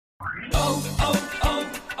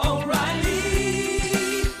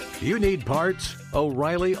O'Reilly. You need parts?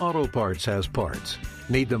 O'Reilly Auto Parts has parts.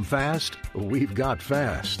 Need them fast? We've got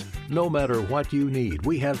fast. No matter what you need,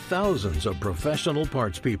 we have thousands of professional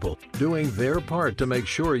parts people doing their part to make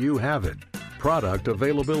sure you have it. Product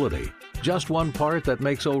availability. Just one part that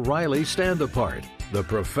makes O'Reilly stand apart. The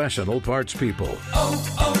professional parts people.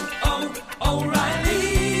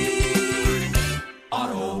 O'Reilly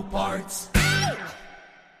Auto Parts.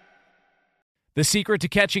 The secret to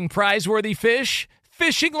catching prize-worthy fish?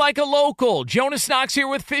 Fishing like a local. Jonas Knox here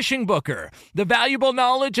with Fishing Booker. The valuable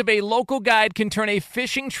knowledge of a local guide can turn a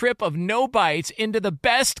fishing trip of no bites into the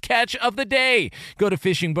best catch of the day. Go to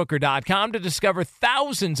fishingbooker.com to discover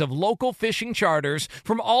thousands of local fishing charters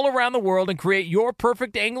from all around the world and create your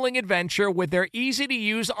perfect angling adventure with their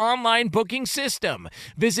easy-to-use online booking system.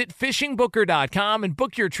 Visit fishingbooker.com and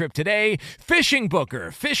book your trip today. Fishing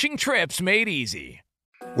Booker. Fishing trips made easy.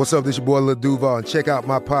 What's up, this your boy Lil Duval, and check out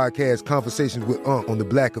my podcast, Conversations with Unc, on the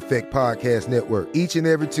Black Effect Podcast Network. Each and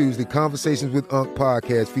every Tuesday, Conversations with Unc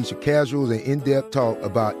podcast feature casuals and in-depth talk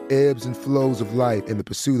about ebbs and flows of life and the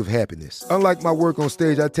pursuit of happiness. Unlike my work on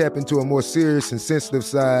stage, I tap into a more serious and sensitive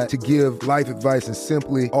side to give life advice and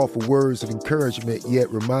simply offer words of encouragement, yet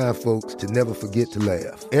remind folks to never forget to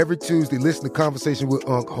laugh. Every Tuesday, listen to Conversations with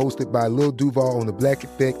Unc, hosted by Lil Duval on the Black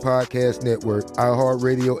Effect Podcast Network,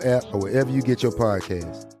 iHeartRadio app, or wherever you get your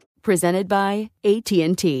podcasts. Presented by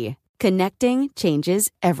AT&T. Connecting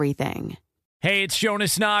changes everything. Hey, it's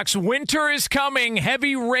Jonas Knox. Winter is coming.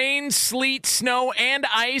 Heavy rain, sleet, snow, and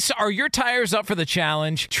ice. Are your tires up for the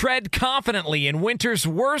challenge? Tread confidently in winter's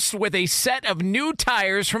worst with a set of new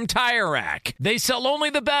tires from Tire Rack. They sell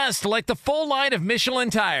only the best, like the full line of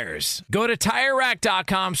Michelin tires. Go to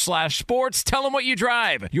TireRack.com/sports. Tell them what you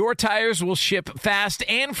drive. Your tires will ship fast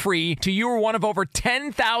and free to you or one of over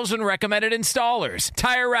 10,000 recommended installers.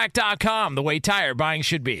 TireRack.com, the way tire buying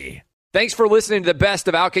should be. Thanks for listening to the Best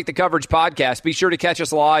of Outkick the Coverage podcast. Be sure to catch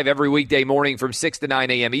us live every weekday morning from 6 to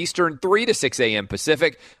 9 a.m. Eastern, 3 to 6 a.m.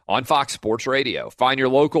 Pacific on Fox Sports Radio. Find your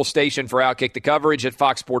local station for Outkick the Coverage at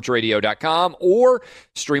foxsportsradio.com or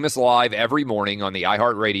stream us live every morning on the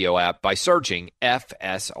iHeartRadio app by searching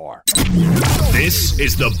FSR. This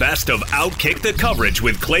is the Best of Outkick the Coverage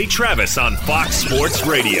with Clay Travis on Fox Sports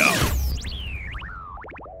Radio.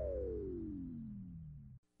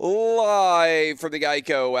 Live from the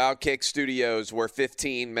Geico Outkick Studios, where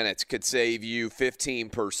 15 minutes could save you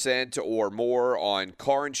 15% or more on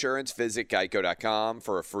car insurance. Visit geico.com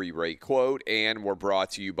for a free rate quote. And we're brought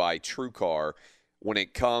to you by TrueCar. When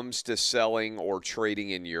it comes to selling or trading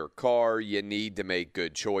in your car, you need to make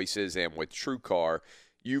good choices. And with TrueCar,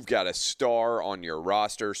 you've got a star on your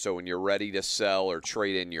roster. So when you're ready to sell or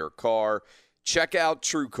trade in your car, check out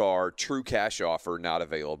TrueCar. True cash offer not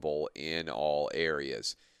available in all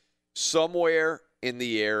areas. Somewhere in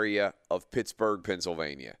the area of Pittsburgh,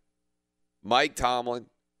 Pennsylvania, Mike Tomlin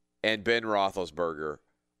and Ben Roethlisberger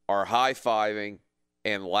are high-fiving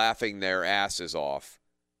and laughing their asses off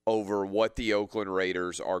over what the Oakland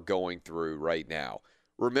Raiders are going through right now.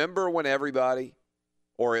 Remember when everybody,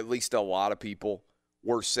 or at least a lot of people,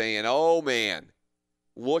 were saying, oh, man,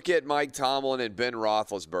 look at Mike Tomlin and Ben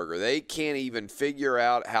Roethlisberger. They can't even figure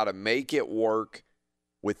out how to make it work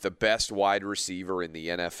with the best wide receiver in the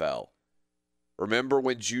NFL. Remember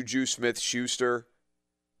when Juju Smith-Schuster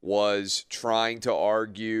was trying to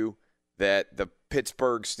argue that the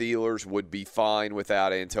Pittsburgh Steelers would be fine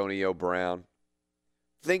without Antonio Brown?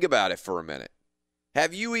 Think about it for a minute.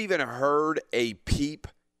 Have you even heard a peep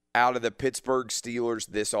out of the Pittsburgh Steelers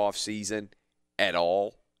this offseason at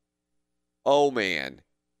all? Oh, man.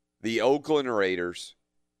 The Oakland Raiders,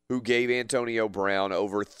 who gave Antonio Brown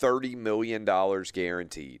over $30 million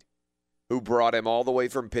guaranteed, who brought him all the way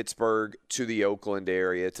from Pittsburgh to the Oakland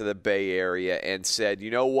area, to the Bay Area, and said,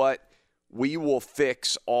 you know what? We will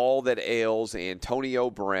fix all that ails Antonio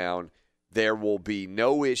Brown. There will be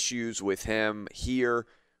no issues with him here.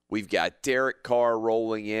 We've got Derek Carr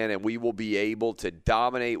rolling in, and we will be able to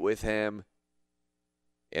dominate with him.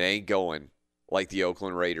 It ain't going like the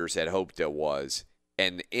Oakland Raiders had hoped it was.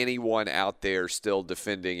 And anyone out there still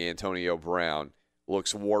defending Antonio Brown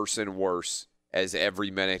looks worse and worse as every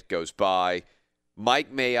minute goes by.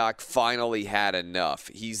 Mike Mayock finally had enough.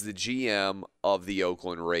 He's the GM of the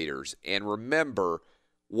Oakland Raiders. And remember,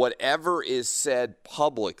 whatever is said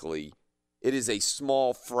publicly, it is a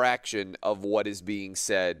small fraction of what is being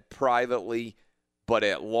said privately. But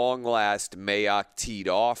at long last, Mayock teed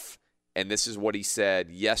off. And this is what he said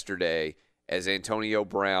yesterday as Antonio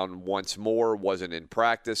Brown once more wasn't in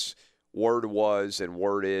practice. Word was and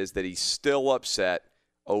word is that he's still upset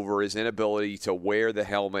over his inability to wear the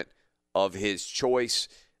helmet of his choice.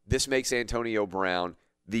 This makes Antonio Brown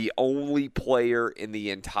the only player in the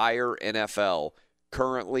entire NFL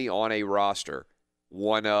currently on a roster,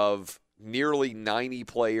 one of nearly 90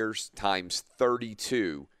 players times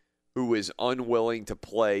 32, who is unwilling to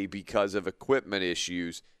play because of equipment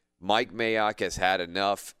issues. Mike Mayock has had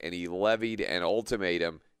enough, and he levied an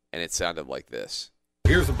ultimatum, and it sounded like this.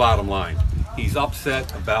 Here's the bottom line. He's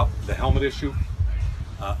upset about the helmet issue.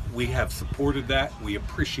 We have supported that. We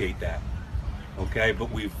appreciate that. Okay, but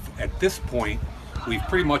at this point, we've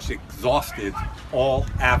pretty much exhausted all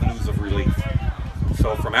avenues of relief.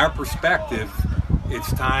 So from our perspective,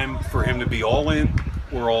 it's time for him to be all in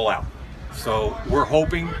or all out. So we're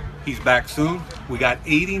hoping he's back soon. We got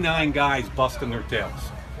 89 guys busting their tails.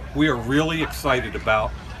 We are really excited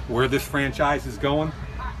about where this franchise is going,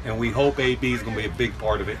 and we hope AB is going to be a big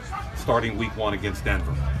part of it starting week 1 against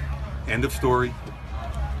Denver. End of story.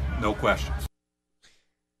 No questions.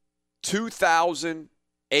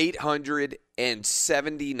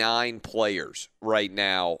 2,879 players right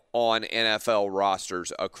now on NFL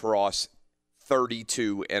rosters across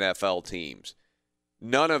 32 NFL teams.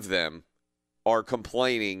 None of them are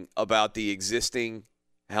complaining about the existing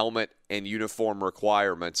helmet and uniform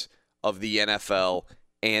requirements of the NFL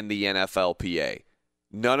and the NFLPA.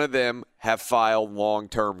 None of them have filed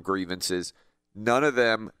long-term grievances. None of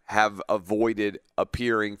them have avoided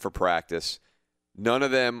appearing for practice. None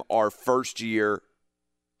of them are first-year,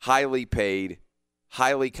 highly paid,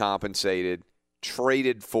 highly compensated,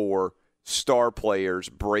 traded for star players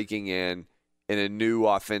breaking in a new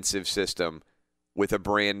offensive system with a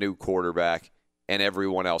brand new quarterback and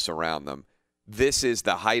everyone else around them. This is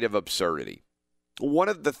the height of absurdity. One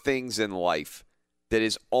of the things in life that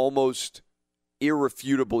is almost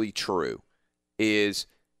irrefutably true is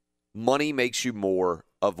money makes you more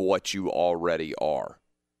of what you already are.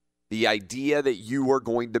 The idea that you are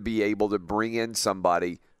going to be able to bring in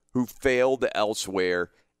somebody who failed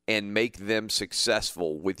elsewhere and make them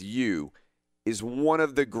successful with you is one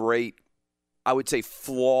of the great, I would say,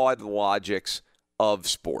 flawed logics of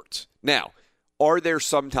sports. Now, are there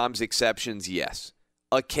sometimes exceptions? Yes.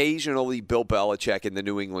 Occasionally, Bill Belichick and the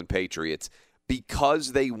New England Patriots,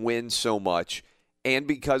 because they win so much and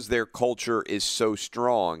because their culture is so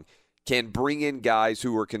strong, can bring in guys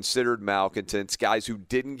who are considered malcontents, guys who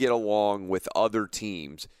didn't get along with other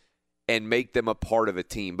teams, and make them a part of a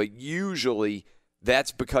team. But usually,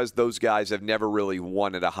 that's because those guys have never really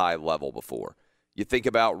won at a high level before. You think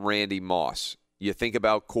about Randy Moss. You think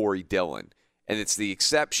about Corey Dillon. And it's the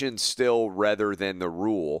exception still rather than the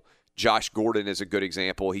rule. Josh Gordon is a good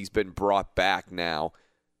example. He's been brought back now.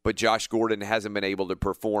 But Josh Gordon hasn't been able to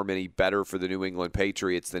perform any better for the New England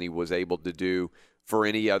Patriots than he was able to do for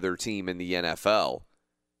any other team in the NFL.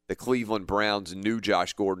 The Cleveland Browns knew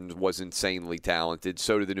Josh Gordon was insanely talented.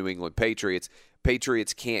 So do the New England Patriots.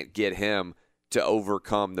 Patriots can't get him to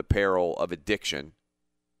overcome the peril of addiction.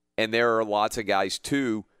 And there are lots of guys,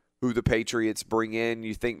 too, who the Patriots bring in.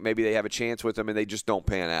 You think maybe they have a chance with them, and they just don't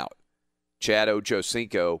pan out. Chad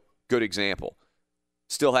Ochocinco, good example.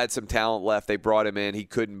 Still had some talent left. They brought him in. He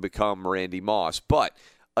couldn't become Randy Moss. But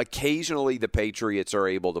occasionally the Patriots are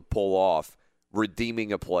able to pull off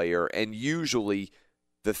redeeming a player, and usually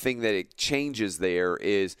the thing that it changes there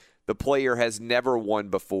is the player has never won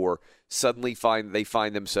before. Suddenly they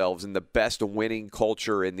find themselves in the best winning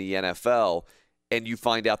culture in the NFL, and you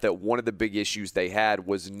find out that one of the big issues they had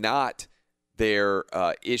was not their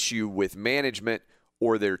issue with management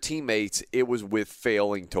or their teammates. It was with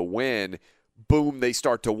failing to win. Boom, they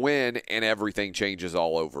start to win, and everything changes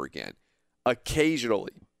all over again.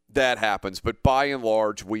 Occasionally that happens, but by and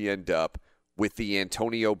large we end up with the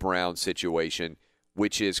Antonio Brown situation,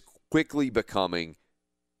 which is quickly becoming,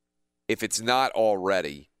 if it's not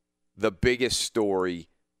already, the biggest story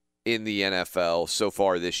in the NFL so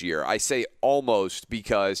far this year. I say almost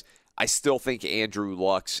because I still think Andrew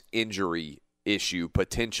Luck's injury issue,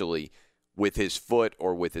 potentially with his foot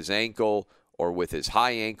or with his ankle or with his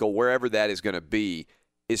high ankle, wherever that is going to be,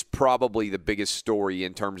 is probably the biggest story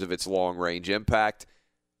in terms of its long-range impact.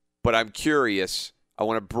 But I'm curious. I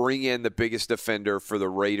want to bring in the biggest defender for the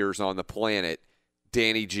Raiders on the planet,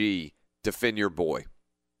 Danny G. Defend your boy.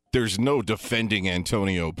 There's no defending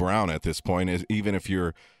Antonio Brown at this point. Even if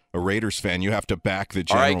you're a Raiders fan, you have to back the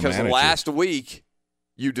general manager. All right, because last week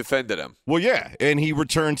you defended him. Well, yeah, and he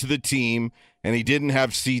returned to the team, and he didn't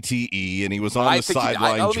have CTE, and he was on the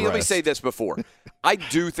sideline let me say this before. I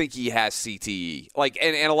do think he has CTE.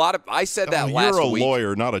 And a lot of – I said that last week. You're a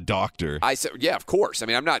lawyer, not a doctor. I said, yeah, of course. I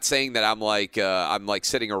mean, I'm not saying that I'm like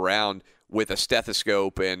sitting around with a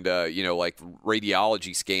stethoscope and, like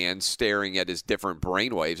radiology scans staring at his different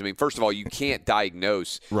brainwaves. I mean, first of all, you can't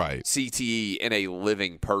diagnose CTE in a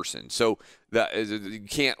living person. So you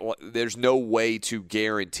can't. There's no way to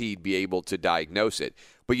guaranteed be able to diagnose it.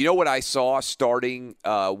 But you know what I saw starting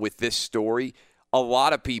with this story? A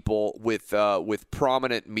lot of people with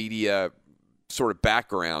prominent media sort of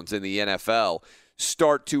backgrounds in the NFL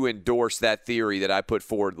start to endorse that theory that I put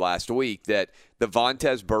forward last week, that the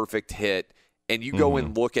Vontaze Burfict hit, and you go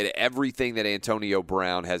and look at everything that Antonio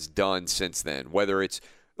Brown has done since then, whether it's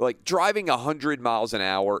like driving 100 miles an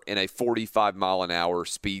hour in a 45-mile-an-hour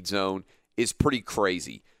speed zone is pretty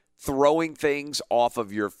crazy. Throwing things off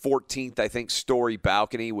of your 14th, I think, story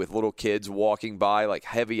balcony with little kids walking by, like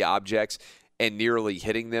heavy objects, and nearly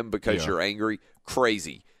hitting them because you're angry,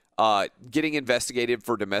 crazy. Getting investigated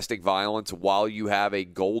for domestic violence while you have a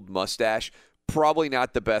gold mustache, probably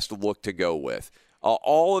not the best look to go with.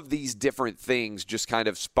 All of these different things just kind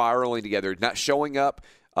of spiraling together, not showing up,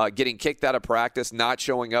 getting kicked out of practice, not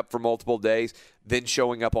showing up for multiple days, then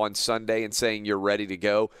showing up on Sunday and saying you're ready to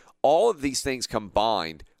go. All of these things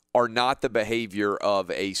combined are not the behavior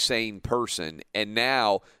of a sane person. And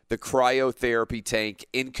now the cryotherapy tank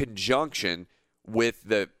in conjunction with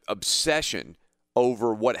the obsession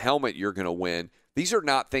over what helmet you're going to win, these are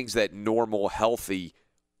not things that normal, healthy,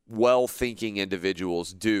 well-thinking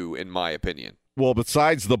individuals do, in my opinion. Well,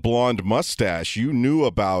 besides the blonde mustache, you knew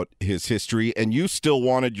about his history, and you still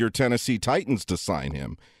wanted your Tennessee Titans to sign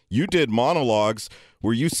him. You did monologues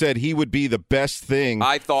where you said he would be the best thing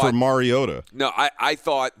for Mariota. No, I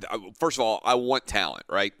thought, first of all, I want talent,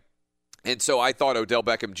 right? And so I thought Odell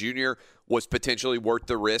Beckham Jr. was potentially worth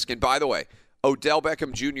the risk. And by the way, Odell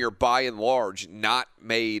Beckham Jr., by and large, not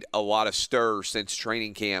made a lot of stir since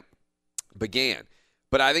training camp began.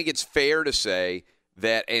 But I think it's fair to say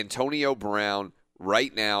that Antonio Brown,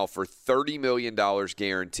 right now, for $30 million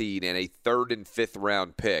guaranteed and a 3rd and 5th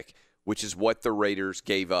round pick, which is what the Raiders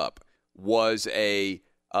gave up, was a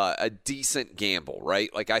decent gamble,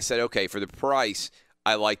 right? Like I said, okay, for the price,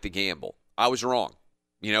 I like the gamble. I was wrong.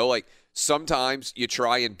 Sometimes you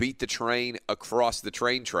try and beat the train across the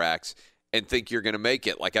train tracks and think you're going to make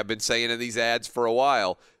it. Like I've been saying in these ads for a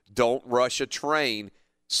while, don't rush a train.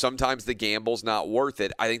 Sometimes the gamble's not worth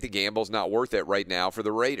it. I think the gamble's not worth it right now for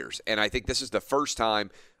the Raiders. And I think this is the first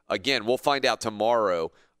time, again, we'll find out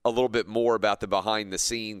tomorrow a little bit more about the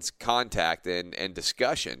behind-the-scenes contact and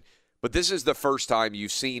discussion. But this is the first time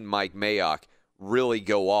you've seen Mike Mayock really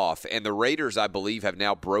go off. And the Raiders, I believe, have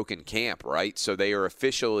now broken camp, right? So they are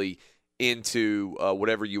officially into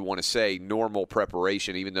whatever you want to say, normal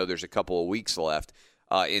preparation, even though there's a couple of weeks left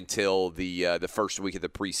until the first week of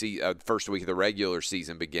the first week of the regular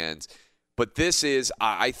season begins. But this is,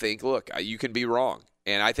 I think, look, you can be wrong,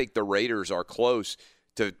 and I think the Raiders are close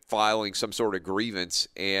to filing some sort of grievance.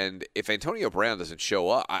 And if Antonio Brown doesn't show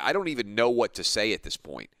up, I don't even know what to say at this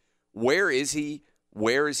point. Where is he?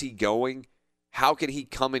 Where is he going? How can he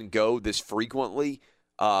come and go this frequently?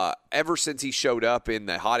 Ever since he showed up in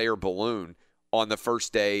the hot air balloon on the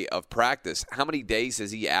first day of practice, how many days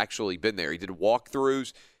has he actually been there? He did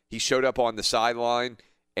walkthroughs. He showed up on the sideline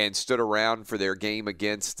and stood around for their game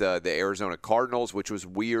against the Arizona Cardinals, which was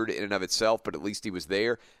weird in and of itself, but at least he was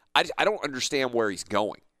there. I don't understand where he's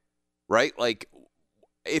going, right? Like,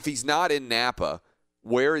 if he's not in Napa,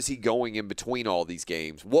 where is he going in between all these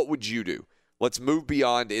games? What would you do? Let's move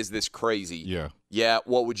beyond, is this crazy? Yeah,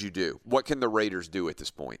 what would you do? What can the Raiders do at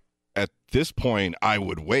this point? At this point, I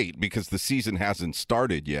would wait because the season hasn't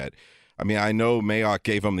started yet. I mean, I know Mayock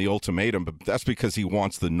gave him the ultimatum, but that's because he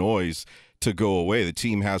wants the noise to go away. The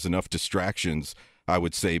team has enough distractions, I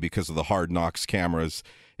would say, because of the Hard Knocks cameras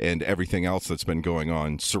and everything else that's been going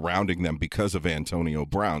on surrounding them because of Antonio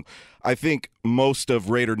Brown. I think most of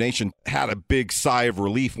Raider Nation had a big sigh of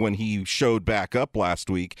relief when he showed back up last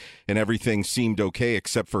week and everything seemed okay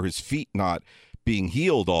except for his feet not being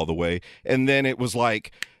healed all the way. And then it was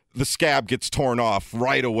like the scab gets torn off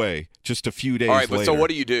right away just a few days later. All right, but so what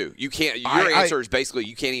do you do? You can't. Your answer is basically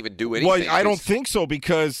you can't even do anything. Well, I don't think so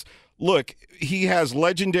because – look, he has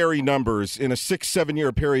legendary numbers in a 6-7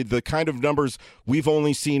 year period, the kind of numbers we've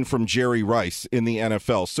only seen from Jerry Rice in the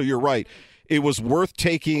NFL. So you're right. It was worth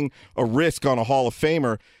taking a risk on a Hall of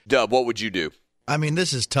Famer. Dub, what would you do? I mean,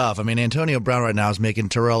 this is tough. I mean, Antonio Brown right now is making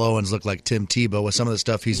Terrell Owens look like Tim Tebow with some of the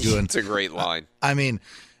stuff he's doing. It's a great line. I mean,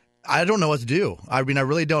 I don't know what to do. I mean, I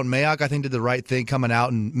really don't. Mayock, I think, did the right thing coming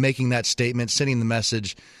out and making that statement, sending the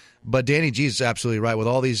message. But Danny G is absolutely right with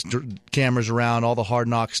all these cameras around, all the Hard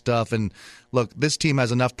Knock stuff. And look, this team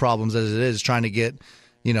has enough problems as it is trying to get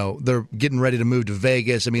they're getting ready to move to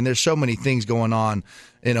Vegas. I mean, there's so many things going on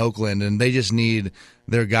in Oakland, and they just need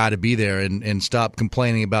their guy to be there and stop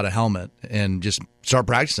complaining about a helmet and just start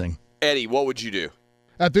practicing. Eddie, what would you do?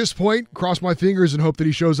 At this point, cross my fingers and hope that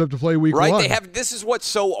he shows up to play week one. Right? This is what's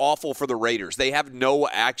so awful for the Raiders. They have no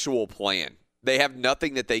actual plan. They have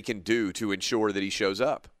nothing that they can do to ensure that he shows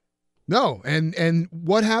up. No, and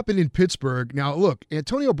what happened in Pittsburgh? Now, look,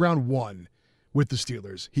 Antonio Brown won with the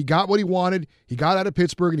Steelers. He got what he wanted. He got out of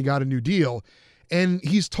Pittsburgh, and he got a new deal. And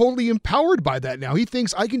he's totally empowered by that now. He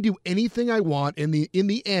thinks I can do anything I want, and in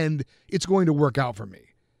the end, it's going to work out for me.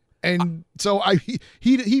 And so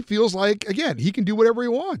he feels like, again, he can do whatever he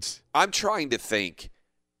wants. I'm trying to think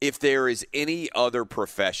if there is any other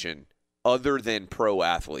profession other than pro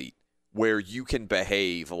athlete where you can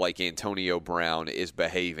behave like Antonio Brown is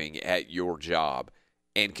behaving at your job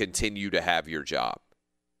and continue to have your job.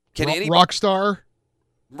 Can rock star?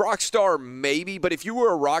 Rock star, maybe, but if you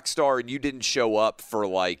were a rock star and you didn't show up for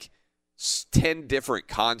like 10 different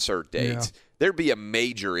concert dates, there'd be a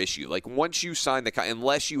major issue. Like once you sign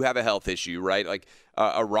unless you have a health issue, right? Like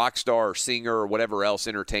a rock star or singer or whatever else,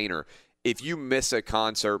 entertainer, if you miss a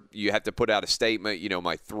concert, you have to put out a statement,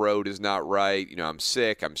 my throat is not right, I'm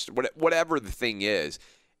sick, whatever the thing is,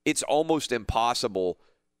 it's almost impossible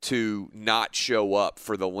to not show up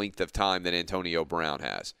for the length of time that Antonio Brown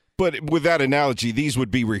has. But with that analogy, these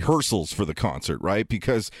would be rehearsals for the concert, right?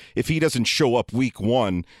 Because if he doesn't show up week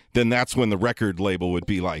one, then that's when the record label would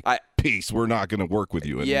be like, peace, we're not going to work with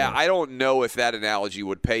you anymore. Yeah, I don't know if that analogy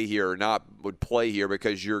would play here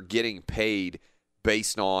because you're getting paid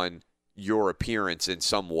based on your appearance in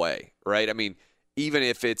some way, right? I mean, even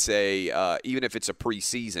if it's a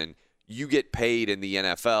preseason, you get paid in the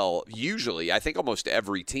NFL, usually, I think almost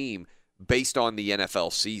every team, based on the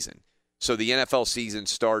NFL season. So the NFL season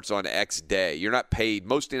starts on X day. You're not paid.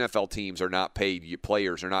 Most NFL teams are not paid.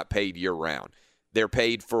 Players are not paid year-round. They're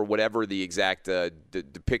paid for whatever the exact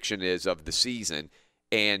depiction is of the season,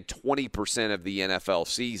 and 20% of the NFL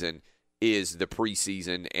season is the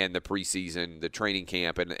preseason and the training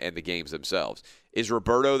camp and the games themselves. Is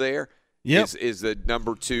Roberto there? Yep. Is the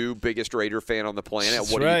number 2 biggest Raider fan on the planet?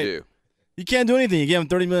 That's what right. do you do? You can't do anything. You give him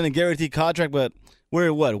 $30 million in guaranteed contract, but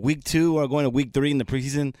we're week 2 or going to week 3 in the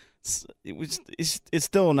preseason. It's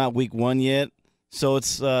still not week 1 yet, so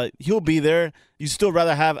it's he'll be there. You still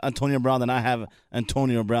rather have Antonio Brown than I have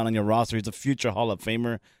Antonio Brown on your roster. He's a future Hall of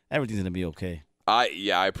Famer. Everything's gonna be okay.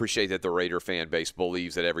 I appreciate that the Raider fan base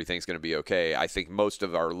believes that everything's going to be okay. I think most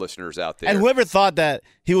of our listeners out there, and whoever thought that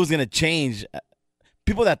he was going to change,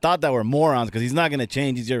 people that thought that were morons because he's not going to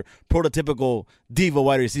change. He's your prototypical diva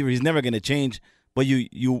wide receiver. He's never going to change. But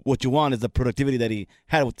what you want is the productivity that he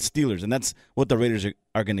had with the Steelers, and that's what the Raiders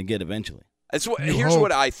are going to get eventually. Here's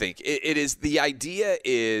what I think. It is the idea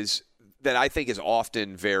is that I think is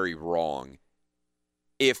often very wrong.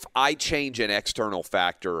 If I change an external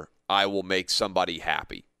factor, I will make somebody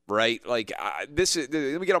happy, right? Like let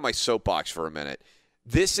me get on my soapbox for a minute.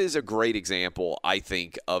 This is a great example, I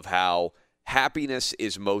think, of how happiness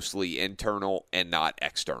is mostly internal and not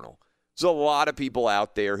external. There's a lot of people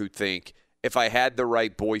out there who think, if I had the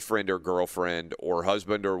right boyfriend or girlfriend or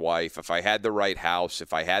husband or wife, if I had the right house,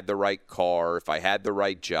 if I had the right car, if I had the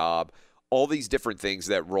right job, all these different things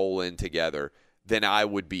that roll in together, then I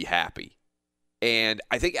would be happy. And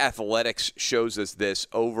I think athletics shows us this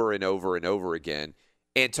over and over and over again.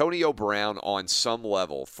 Antonio Brown, on some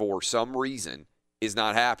level, for some reason, is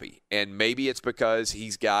not happy. And maybe it's because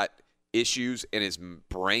he's got issues in his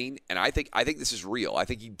brain. And I think this is real. I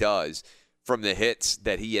think he does, from the hits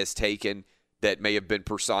that he has taken that may have been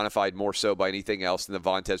personified more so by anything else than the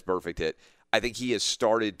Vontaze Burfict hit. I think he has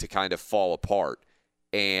started to kind of fall apart.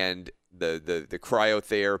 And the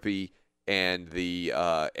cryotherapy and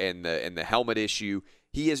the helmet issue,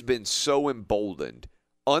 he has been so emboldened,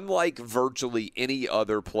 unlike virtually any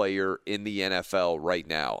other player in the NFL right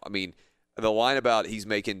now. I mean, the line about he's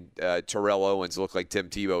making Terrell Owens look like Tim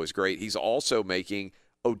Tebow is great. He's also making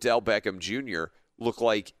Odell Beckham Jr. look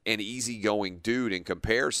like an easygoing dude in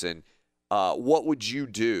comparison. What would you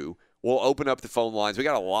do? We'll open up the phone lines. We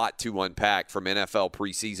got a lot to unpack from NFL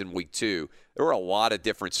preseason week 2. There were a lot of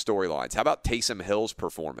different storylines. How about Taysom Hill's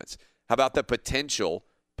performance? How about the potential,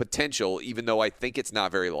 even though I think it's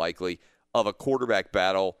not very likely, of a quarterback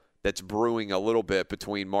battle that's brewing a little bit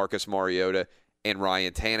between Marcus Mariota and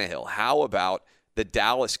Ryan Tannehill? How about the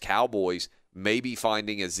Dallas Cowboys maybe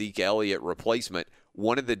finding a Zeke Elliott replacement?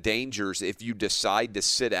 One of the dangers, if you decide to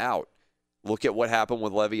sit out, look at what happened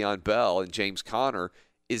with Le'Veon Bell and James Conner,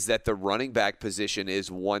 is that the running back position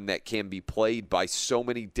is one that can be played by so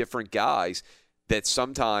many different guys that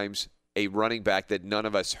sometimes a running back that none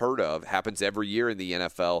of us heard of, happens every year in the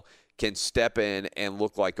NFL, can step in and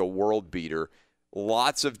look like a world beater.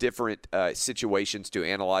 Lots of different situations to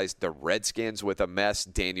analyze. The Redskins with a mess.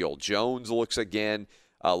 Daniel Jones looks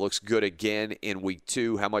good again in week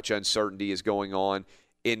 2. How much uncertainty is going on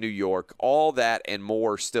in New York? All that and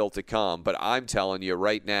more still to come. But I'm telling you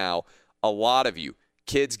right now, a lot of you,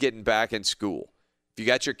 kids getting back in school. If you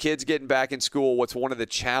got your kids getting back in school, what's one of the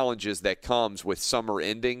challenges that comes with summer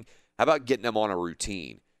ending? How about getting them on a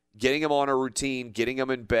routine? Getting them on a routine, getting them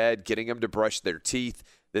in bed, getting them to brush their teeth.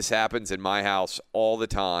 This happens in my house all the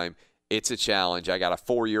time. It's a challenge. I got a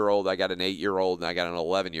 4-year-old, I got an 8-year-old, and I got an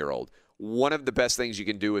 11-year-old. One of the best things you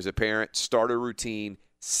can do as a parent, start a routine,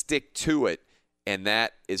 stick to it, and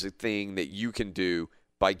that is a thing that you can do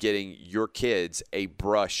by getting your kids a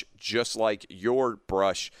brush just like your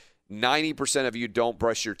brush. 90% of you don't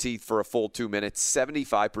brush your teeth for a full 2 minutes.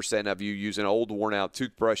 75% of you use an old worn-out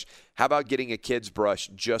toothbrush. How about getting a kid's brush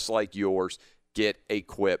just like yours? Get a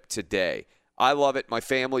Quip today. I love it. My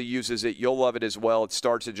family uses it. You'll love it as well. It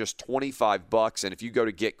starts at just $25, and if you go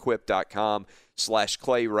to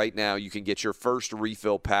getquip.com/Clay right now, you can get your first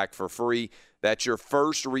refill pack for free. That's your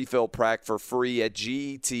first refill pack for free at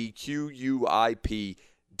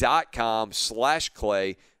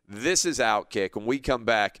getquip.com/Clay. This is Outkick. When we come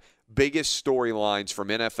back, biggest storylines from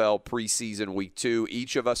NFL preseason week 2.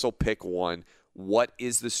 Each of us will pick one. What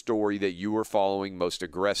is the story that you are following most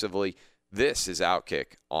aggressively? This is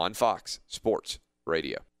Outkick on Fox Sports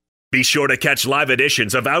Radio. Be sure to catch live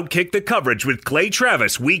editions of Outkick the Coverage with Clay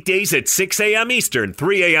Travis weekdays at 6 a.m. Eastern,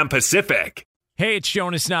 3 a.m. Pacific. Hey, it's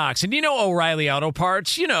Jonas Knox, and you know O'Reilly Auto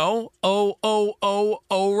Parts, you know,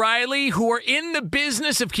 O'Reilly, who are in the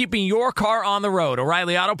business of keeping your car on the road.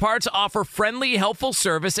 O'Reilly Auto Parts offer friendly, helpful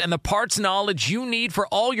service and the parts knowledge you need for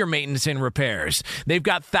all your maintenance and repairs. They've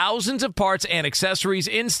got thousands of parts and accessories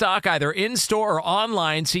in stock, either in-store or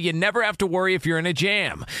online, so you never have to worry if you're in a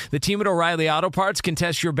jam. The team at O'Reilly Auto Parts can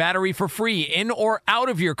test your battery for free in or out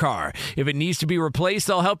of your car. If it needs to be replaced,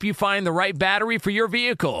 they'll help you find the right battery for your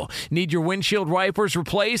vehicle. Need your windshield wipers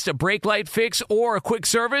replaced, a brake light fix, or a quick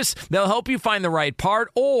service? They'll help you find the right part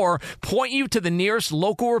or point you to the nearest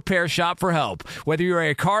local repair shop for help. Whether you're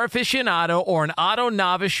a car aficionado or an auto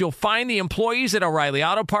novice, you'll find the employees at O'Reilly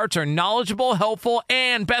Auto Parts are knowledgeable, helpful,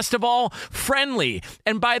 and best of all, friendly.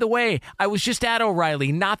 And by the way, I was just at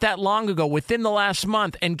O'Reilly not that long ago, within the last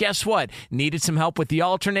month, and guess what? Needed some help with the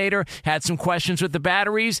alternator, had some questions with the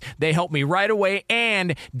batteries. They helped me right away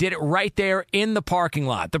and did it right there in the parking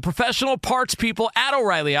lot. The professional parts people at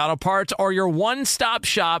O'Reilly Auto Parts are your one-stop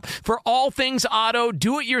shop for all things auto,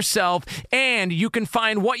 do-it-yourself, and you can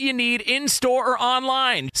find what you need in-store or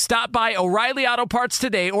online. Stop by O'Reilly Auto Parts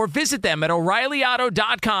today or visit them at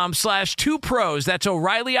O'ReillyAuto.com/2pros. That's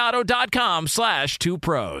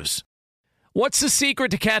O'ReillyAuto.com/2pros. What's the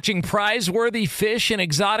secret to catching prize-worthy fish in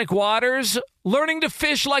exotic waters? Learning to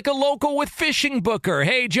fish like a local with Fishing Booker.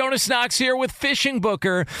 Hey, Jonas Knox here with Fishing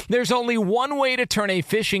Booker. There's only one way to turn a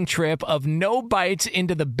fishing trip of no bites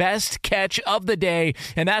into the best catch of the day,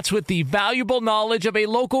 and that's with the valuable knowledge of a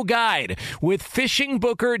local guide. With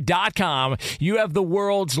FishingBooker.com, you have the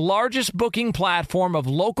world's largest booking platform of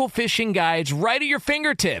local fishing guides right at your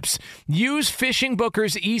fingertips. Use Fishing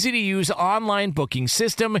Booker's easy-to-use online booking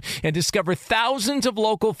system and discover thousands of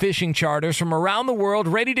local fishing charters from around the world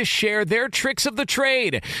ready to share their tricks of the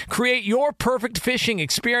trade. Create your perfect fishing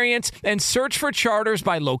experience and search for charters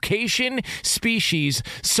by location, species,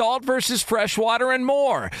 salt versus freshwater, and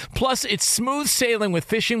more. Plus, it's smooth sailing with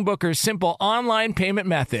Fishing Booker's simple online payment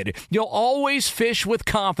method. You'll always fish with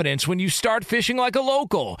confidence when you start fishing like a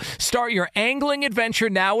local. Start your angling adventure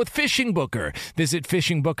now with Fishing Booker. Visit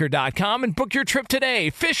FishingBooker.com and book your trip today.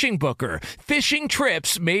 Fishing Booker. Fishing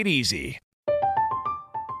trips made easy.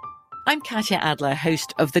 I'm Katya Adler,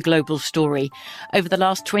 host of The Global Story. Over the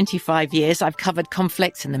last 25 years, I've covered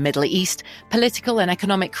conflicts in the Middle East, political and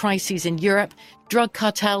economic crises in Europe, drug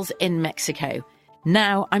cartels in Mexico.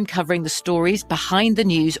 Now I'm covering the stories behind the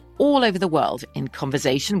news all over the world in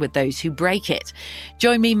conversation with those who break it.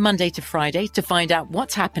 Join me Monday to Friday to find out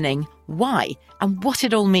what's happening, why, and what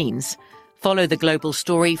it all means. Follow The Global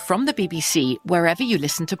Story from the BBC wherever you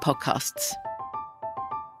listen to podcasts.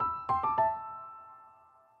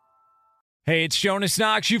 Hey, it's Jonas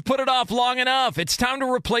Knox. You've put it off long enough. It's time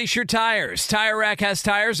to replace your tires. Tire Rack has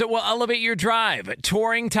tires that will elevate your drive.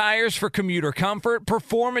 Touring tires for commuter comfort,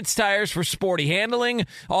 performance tires for sporty handling,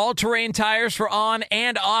 all-terrain tires for on-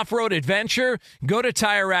 and off-road adventure. Go to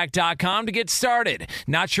TireRack.com to get started.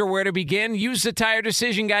 Not sure where to begin? Use the Tire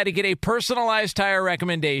Decision Guide to get a personalized tire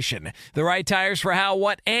recommendation. The right tires for how,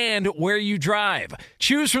 what, and where you drive.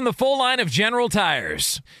 Choose from the full line of General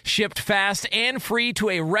Tires. Shipped fast and free to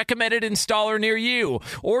a recommended installer near you,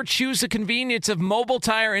 or choose the convenience of mobile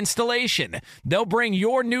tire installation. They'll bring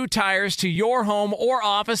your new tires to your home or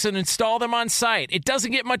office and install them on site. It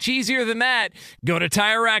doesn't get much easier than that. Go to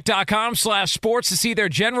TireRack.com/sports to see their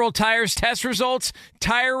General Tires test results,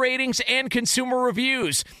 tire ratings, and consumer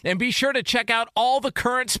reviews. And be sure to check out all the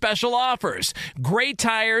current special offers. Great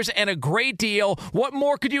tires and a great deal. What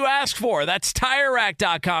more could you ask for? That's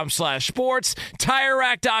TireRack.com/sports.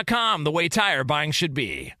 TireRack.com, the way tire buying should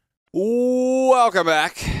be. Welcome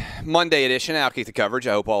back. Monday edition, Outkick the Coverage.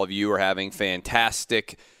 I hope all of you are having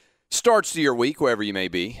fantastic starts to your week, wherever you may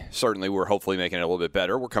be. Certainly, we're hopefully making it a little bit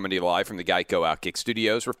better. We're coming to you live from the Geico Outkick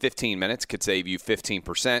Studios, where 15 minutes could save you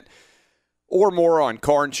 15% or more on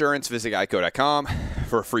car insurance. Visit geico.com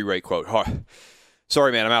for a free rate quote. Oh,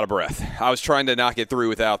 sorry, man, I'm out of breath. I was trying to knock it through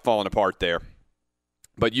without falling apart there.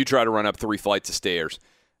 But you try to run up 3 flights of stairs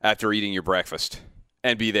after eating your breakfast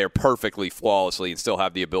and be there perfectly, flawlessly, and still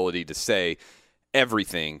have the ability to say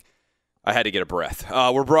everything. I had to get a breath.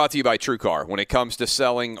 We're brought to you by TrueCar. When it comes to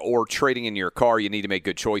selling or trading in your car, you need to make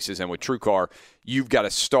good choices. And with TrueCar, you've got a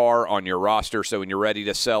star on your roster. So when you're ready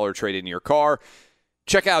to sell or trade in your car,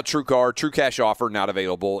 check out TrueCar. True cash offer not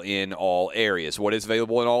available in all areas. What is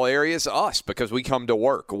available in all areas? Us, because we come to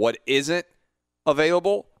work. What isn't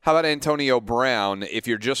available? How about Antonio Brown? If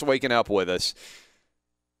you're just waking up with us,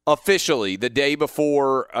 officially, the day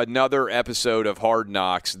before another episode of Hard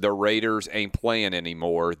Knocks, the Raiders ain't playing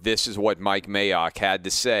anymore. This is what Mike Mayock had to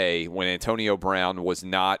say when Antonio Brown was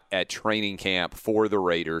not at training camp for the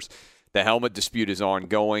Raiders. The helmet dispute is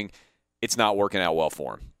ongoing. It's not working out well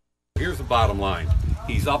for him. Here's the bottom line.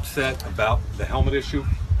 He's upset about the helmet issue.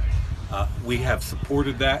 We have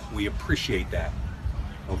supported that. We appreciate that.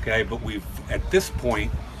 Okay, but at this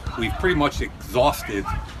point, we've pretty much exhausted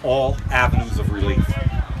all avenues of relief.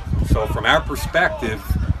 So from our perspective,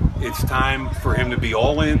 it's time for him to be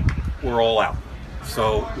all in or all out.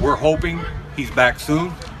 So we're hoping he's back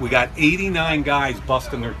soon. We got 89 guys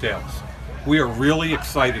busting their tails. We are really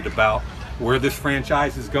excited about where this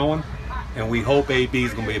franchise is going, and we hope AB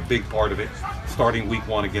is going to be a big part of it starting week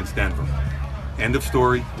 1 against Denver. End of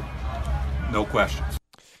story. No questions.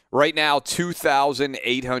 Right now,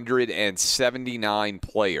 2,879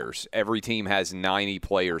 players. Every team has 90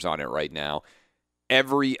 players on it right now.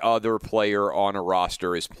 Every other player on a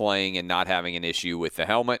roster is playing and not having an issue with the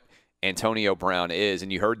helmet. Antonio Brown is,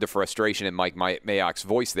 and you heard the frustration in Mike Mayock's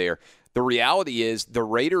voice there. The reality is the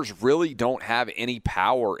Raiders really don't have any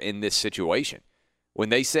power in this situation. When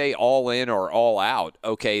they say all in or all out,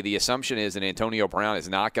 okay, the assumption is that Antonio Brown is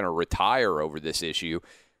not going to retire over this issue.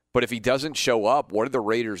 But if he doesn't show up, what do the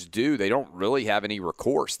Raiders do? They don't really have any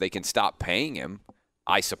recourse. They can stop paying him,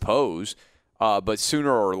 I suppose. But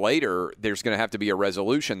sooner or later, there's going to have to be a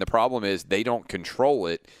resolution. The problem is they don't control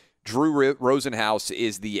it. Drew Rosenhaus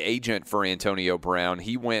is the agent for Antonio Brown.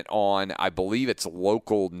 He went on, I believe it's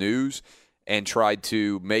local news, and tried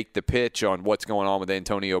to make the pitch on what's going on with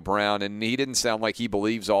Antonio Brown, and he didn't sound like he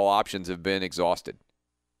believes all options have been exhausted.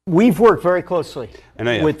 We've worked very closely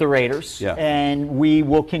with the Raiders, and we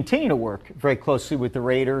will continue to work very closely with the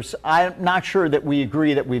Raiders. I'm not sure that we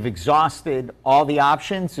agree that we've exhausted all the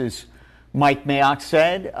options, as Mike Mayock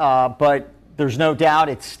said, but there's no doubt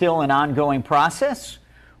it's still an ongoing process.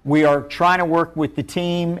 We are trying to work with the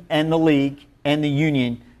team and the league and the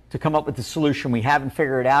union to come up with a solution. We haven't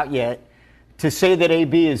figured it out yet. To say that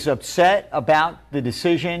AB is upset about the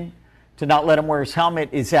decision to not let him wear his helmet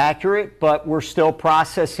is accurate, but we're still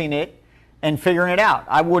processing it and figuring it out.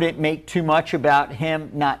 I wouldn't make too much about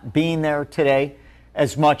him not being there today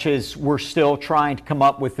as much as we're still trying to come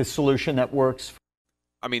up with a solution that works.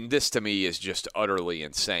 I mean, this to me is just utterly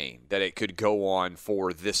insane that it could go on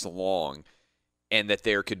for this long and that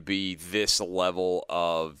there could be this level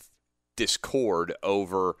of discord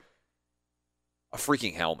over a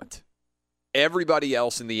freaking helmet. Everybody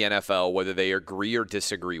else in the NFL, whether they agree or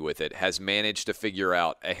disagree with it, has managed to figure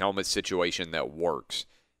out a helmet situation that works.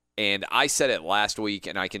 And I said it last week,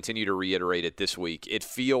 and I continue to reiterate it this week. It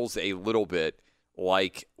feels a little bit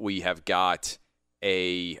like we have got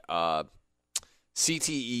a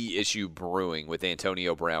CTE issue brewing with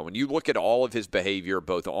Antonio Brown. When you look at all of his behavior,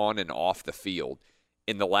 both on and off the field,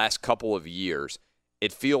 in the last couple of years,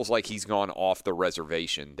 it feels like he's gone off the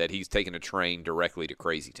reservation, that he's taken a train directly to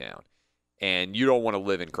Crazy Town. And you don't want to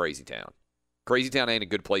live in Crazy Town. Crazy Town ain't a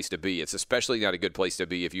good place to be. It's especially not a good place to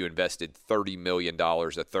be if you invested $30 million,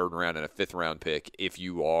 a third-round and a fifth-round pick, if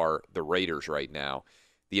you are the Raiders right now.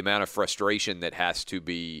 The amount of frustration that has to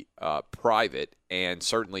be private, and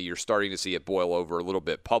certainly you're starting to see it boil over a little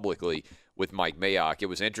bit publicly with Mike Mayock. It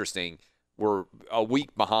was interesting. We're a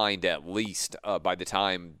week behind at least by the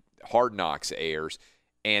time Hard Knocks airs,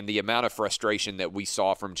 and the amount of frustration that we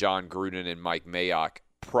saw from John Gruden and Mike Mayock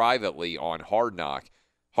privately on Hard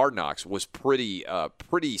Knocks was pretty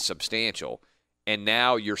substantial. And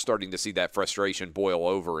now you're starting to see that frustration boil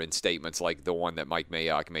over in statements like the one that Mike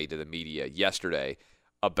Mayock made to the media yesterday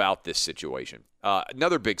about this situation.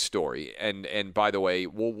 Another big story, and by the way,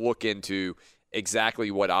 we'll look into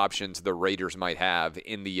exactly what options the Raiders might have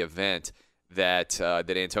in the event that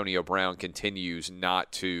Antonio Brown continues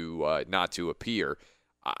not to appear.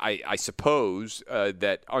 I suppose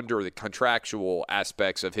that under the contractual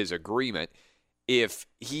aspects of his agreement, if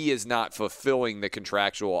he is not fulfilling the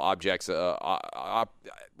contractual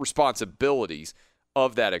responsibilities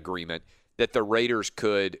of that agreement, that the Raiders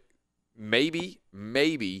could maybe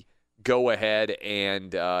go ahead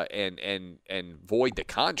and void the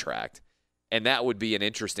contract, and that would be an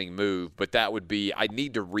interesting move. But that would be, I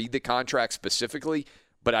need to read the contract specifically.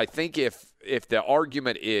 But I think if the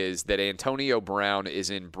argument is that Antonio Brown is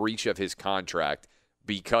in breach of his contract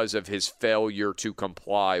because of his failure to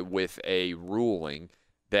comply with a ruling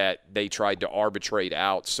that they tried to arbitrate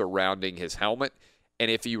out surrounding his helmet,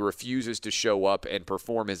 and if he refuses to show up and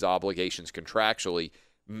perform his obligations contractually,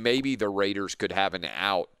 maybe the Raiders could have an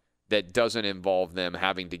out that doesn't involve them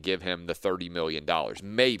having to give him the $30 million.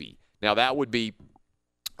 Maybe. Now, that would be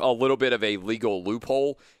a little bit of a legal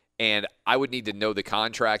loophole, and I would need to know the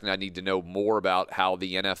contract, and I need to know more about how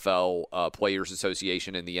the NFL Players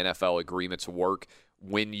Association and the NFL agreements work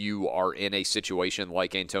when you are in a situation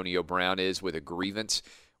like Antonio Brown is with a grievance.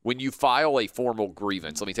 When you file a formal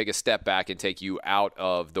grievance, let me take a step back and take you out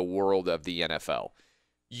of the world of the NFL.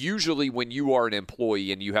 Usually when you are an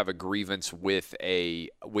employee and you have a grievance with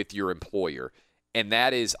your employer, and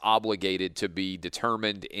that is obligated to be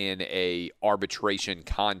determined in a arbitration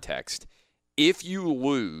context, if you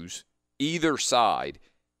lose either side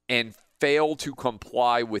and fail to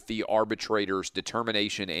comply with the arbitrator's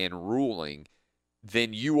determination and ruling,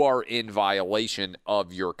 then you are in violation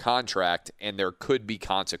of your contract, and there could be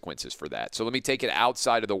consequences for that. So let me take it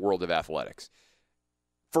outside of the world of athletics.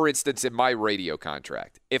 For instance, in my radio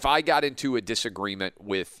contract, if I got into a disagreement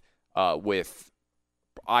with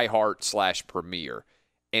iHeart/Premier,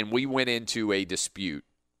 and we went into a dispute,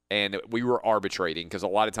 and we were arbitrating, because a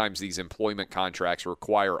lot of times these employment contracts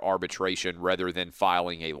require arbitration rather than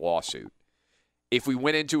filing a lawsuit. If we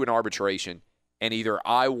went into an arbitration and either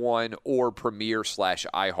I won or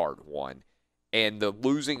Premier/iHeart won, and the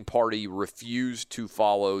losing party refused to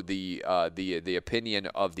follow the opinion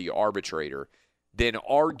of the arbitrator, then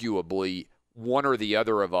arguably one or the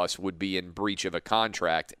other of us would be in breach of a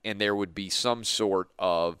contract, and there would be some sort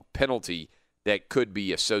of penalty that could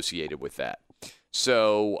be associated with that.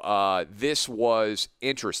 So this was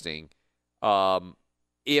interesting.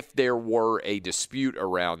 If there were a dispute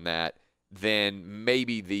around that, then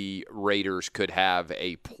maybe the Raiders could have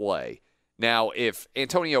a play. Now, if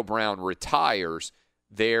Antonio Brown retires,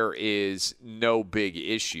 there is no big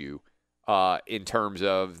issue in terms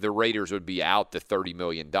of the Raiders would be out the $30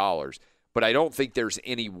 million. But I don't think there's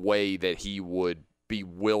any way that he would be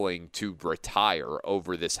willing to retire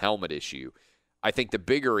over this helmet issue. I think the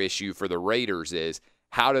bigger issue for the Raiders is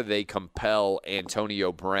how do they compel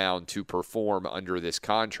Antonio Brown to perform under this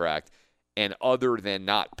contract? And other than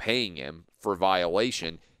not paying him for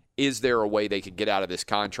violation, is there a way they could get out of this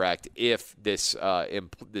contract if this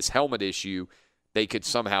helmet issue they could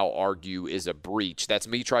somehow argue is a breach? That's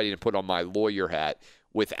me trying to put on my lawyer hat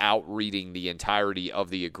without reading the entirety of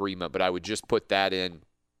the agreement, but I would just put that in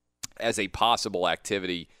as a possible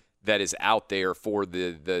activity that is out there for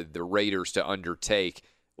the Raiders to undertake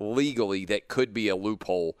legally. That could be a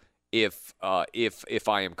loophole if I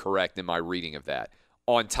am correct in my reading of that.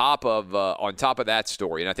 On top of that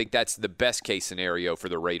story, and I think that's the best case scenario for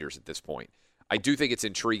the Raiders at this point, I do think it's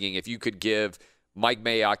intriguing if you could give Mike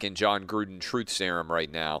Mayock and John Gruden truth serum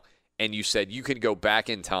right now, and you said you can go back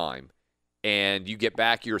in time and you get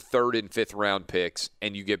back your third and fifth round picks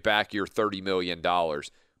and you get back your $30 million,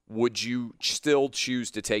 would you still choose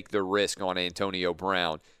to take the risk on Antonio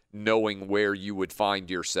Brown, knowing where you would find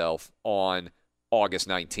yourself on August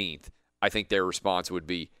 19th? I think their response would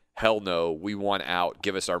be, hell no, we want out.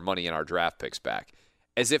 Give us our money and our draft picks back.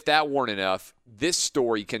 As if that weren't enough, this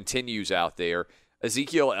story continues out there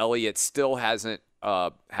Ezekiel Elliott still hasn't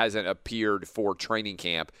appeared for training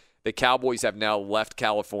camp. The Cowboys have now left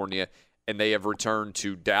California, and they have returned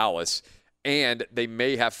to Dallas. And they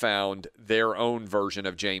may have found their own version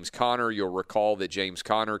of James Conner. You'll recall that James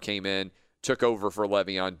Conner came in, took over for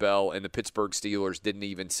Le'Veon Bell, and the Pittsburgh Steelers didn't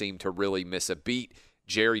even seem to really miss a beat.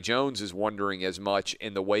 Jerry Jones is wondering as much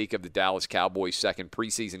in the wake of the Dallas Cowboys' second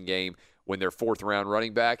preseason game when their fourth-round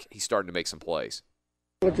running back, he's starting to make some plays.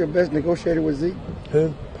 What's your best negotiator with Zeke?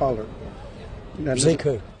 Who? Pollard. Zeke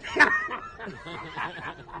who?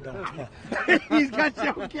 He's got you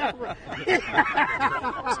on camera.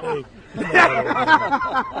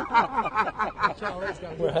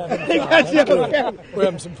 We're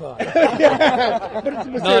having some fun.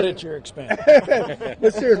 Not at your expense.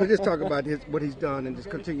 But seriously, just talk about what he's done and just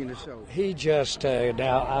continue to show. He just,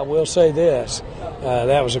 now I will say this,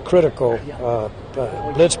 that was a critical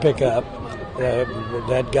blitz pickup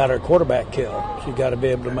that got our quarterback killed. You got to be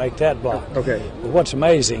able to make that block. Okay. But what's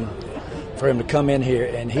amazing for him to come in here,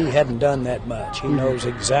 and he hadn't done that much. He knows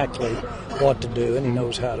exactly what to do, and he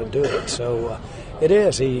knows how to do it. So it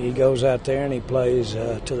is. He goes out there and he plays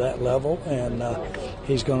to that level, and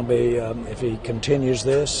he's going to be, if he continues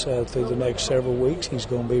this through the next several weeks, he's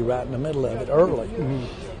going to be right in the middle of it early.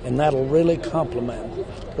 Mm-hmm. And that'll really complement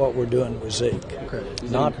what we're doing with Zeke. Okay.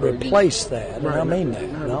 Not replace that, and I mean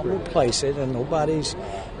that. Not replace it, and nobody's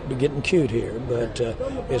be getting cute here, but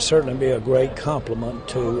it'd certainly be a great compliment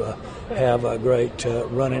to have a great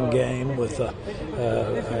running game with I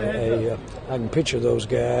can picture those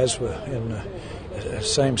guys in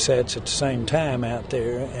same sets at the same time out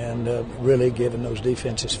there and really giving those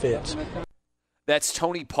defenses fits. That's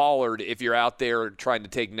Tony Pollard, if you're out there trying to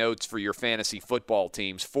take notes for your fantasy football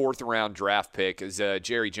teams. Fourth-round draft pick is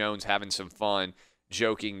Jerry Jones having some fun,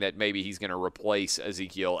 joking that maybe he's going to replace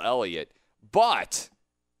Ezekiel Elliott. But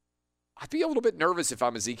I'd be a little bit nervous if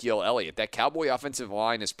I'm Ezekiel Elliott. That Cowboy offensive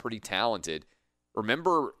line is pretty talented.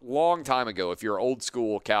 Remember, long time ago, if you're an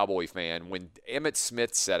old-school Cowboy fan, when Emmitt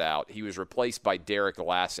Smith set out, he was replaced by Derek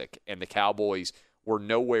Lassick, and the Cowboys were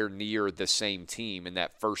nowhere near the same team in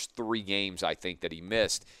that first 3 games, I think, that he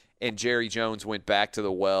missed. And Jerry Jones went back to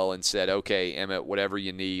the well and said, okay, Emmitt, whatever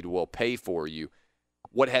you need, we'll pay for you.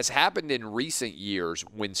 What has happened in recent years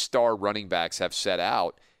when star running backs have set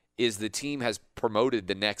out is the team has promoted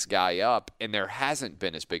the next guy up, and there hasn't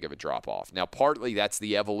been as big of a drop-off. Now, partly that's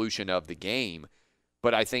the evolution of the game,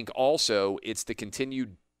 but I think also it's the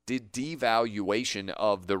continued devaluation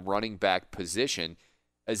of the running back position.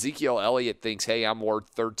 Ezekiel Elliott thinks, hey, I'm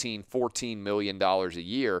worth $13, $14 million a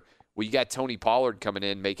year. Well, you got Tony Pollard coming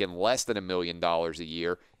in making less than $1 million a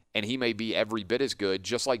year, and he may be every bit as good,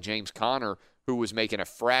 just like James Conner, who was making a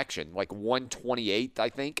fraction, like 1/28th, I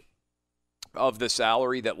think, of the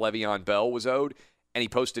salary that Le'Veon Bell was owed, and he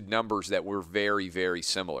posted numbers that were very, very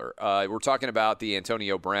similar. We're talking about the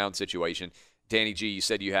Antonio Brown situation. Danny G, you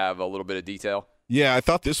said you have a little bit of detail? Yeah, I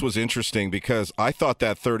thought this was interesting because I thought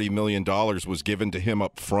that $30 million was given to him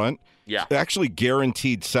up front. Yeah. Actually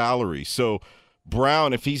guaranteed salary. So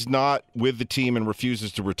Brown, if he's not with the team and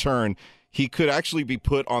refuses to return, he could actually be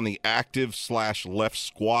put on the active/left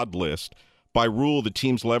squad list. By rule, the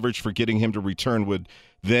team's leverage for getting him to return would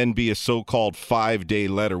then be a so-called 5-day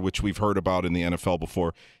letter, which we've heard about in the NFL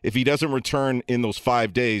before. If he doesn't return in those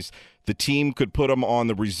 5 days, the team could put him on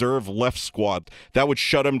the reserve left squad. That would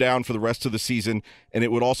shut him down for the rest of the season, and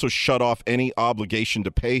it would also shut off any obligation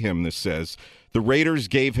to pay him, this says. The Raiders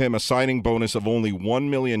gave him a signing bonus of only $1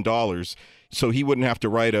 million, so he wouldn't have to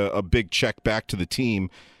write a big check back to the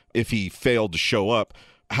team if he failed to show up.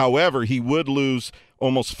 However, he would lose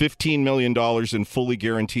almost $15 million in fully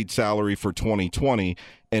guaranteed salary for 2020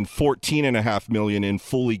 and $14.5 million in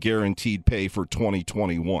fully guaranteed pay for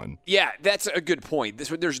 2021. Yeah, that's a good point.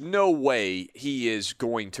 There's no way he is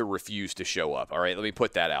going to refuse to show up. All right, let me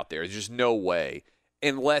put that out there. There's just no way,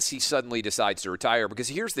 unless he suddenly decides to retire. Because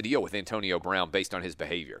here's the deal with Antonio Brown based on his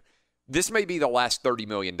behavior. This may be the last $30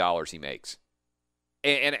 million he makes.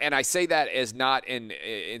 And I say that as not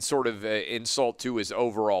in sort of insult to his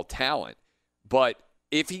overall talent. But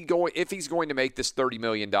if he's going to make this $30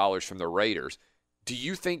 million from the Raiders, do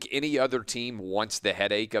you think any other team wants the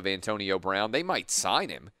headache of Antonio Brown? They might sign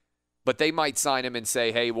him, but they might sign him and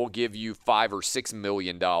say, hey, we'll give you $5 or $6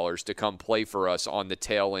 million to come play for us on the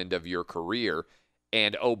tail end of your career.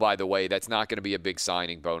 And, oh, by the way, that's not going to be a big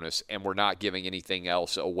signing bonus, and we're not giving anything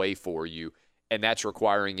else away for you. And that's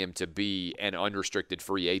requiring him to be an unrestricted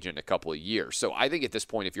free agent in a couple of years. So I think at this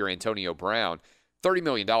point, if you're Antonio Brown, $30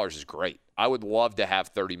 million is great. I would love to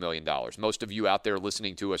have $30 million. Most of you out there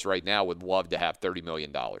listening to us right now would love to have $30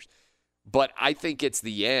 million. But I think it's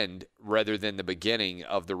the end rather than the beginning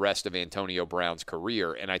of the rest of Antonio Brown's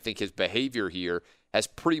career. And I think his behavior here has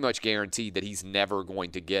pretty much guaranteed that he's never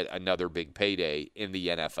going to get another big payday in the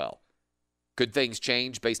NFL. Could things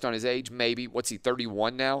change based on his age? Maybe. What's he,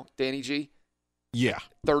 31 now, Danny G? Yeah.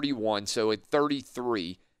 31. So at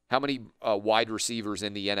 33, how many wide receivers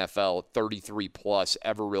in the NFL, 33 plus,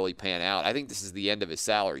 ever really pan out? I think this is the end of his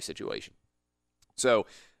salary situation. So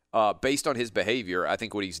based on his behavior, I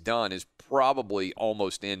think what he's done is probably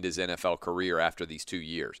almost end his NFL career after these 2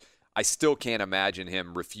 years. I still can't imagine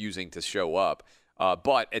him refusing to show up.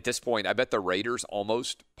 But at this point, I bet the Raiders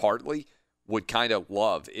almost partly would kind of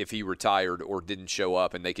love if he retired or didn't show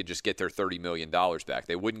up and they could just get their $30 million back.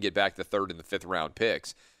 They wouldn't get back the third and the fifth round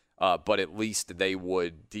picks, but at least they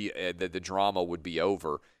would the drama would be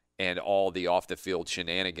over and all the off-the-field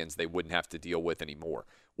shenanigans they wouldn't have to deal with anymore.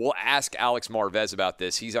 We'll ask Alex Marvez about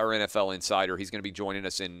this. He's our NFL insider. He's going to be joining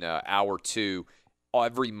us in hour 2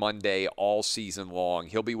 every Monday all season long.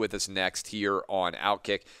 He'll be with us next here on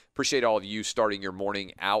Outkick. Appreciate all of you starting your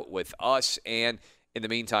morning out with us. And in the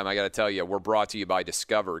meantime, I got to tell you, we're brought to you by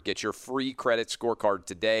Discover. Get your free credit scorecard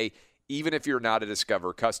today. Even if you're not a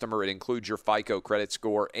Discover customer, it includes your FICO credit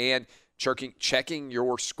score, and checking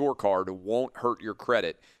your scorecard won't hurt your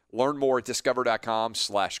credit. Learn more at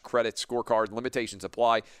discover.com/credit scorecard. Limitations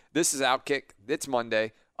apply. This is Outkick. It's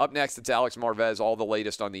Monday. Up next, it's Alex Marvez, all the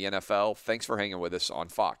latest on the NFL. Thanks for hanging with us on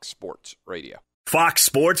Fox Sports Radio. Fox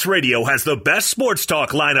Sports Radio has the best sports talk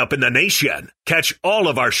lineup in the nation. Catch all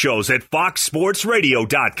of our shows at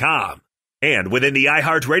foxsportsradio.com. And within the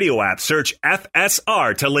iHeartRadio app, search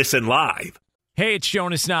FSR to listen live. Hey, it's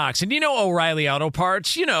Jonas Knox, and you know O'Reilly Auto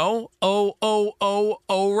Parts. You know,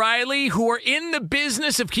 O'Reilly, who are in the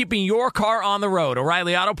business of keeping your car on the road.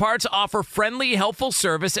 O'Reilly Auto Parts offer friendly, helpful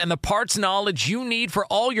service and the parts knowledge you need for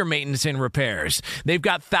all your maintenance and repairs. They've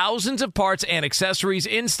got thousands of parts and accessories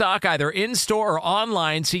in stock, either in-store or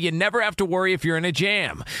online, so you never have to worry if you're in a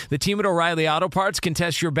jam. The team at O'Reilly Auto Parts can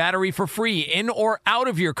test your battery for free in or out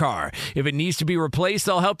of your car. If it needs to be replaced,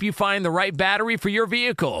 they'll help you find the right battery for your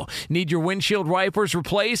vehicle. Need your windshield wipers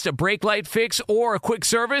replaced, a brake light fix, or a quick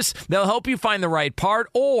service? They'll help you find the right part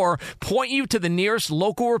or point you to the nearest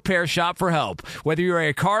local repair shop for help. Whether you're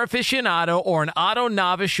a car aficionado or an auto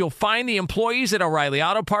novice, you'll find the employees at O'Reilly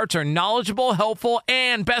Auto Parts are knowledgeable, helpful,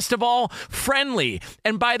 and best of all, friendly.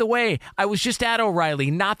 And by the way, I was just at O'Reilly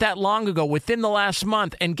not that long ago, within the last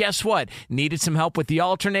month, and guess what? Needed some help with the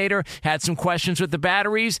alternator, had some questions with the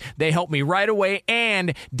batteries. They helped me right away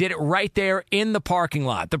and did it right there in the parking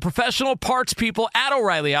lot. The professional parts people at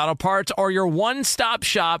O'Reilly Auto Parts are your one-stop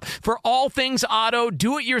shop for all things auto,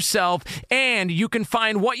 do-it-yourself, and you can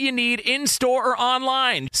find what you need in-store or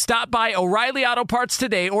online. Stop by O'Reilly Auto Parts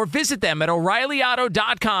today or visit them at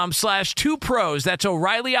O'ReillyAuto.com/2pros. That's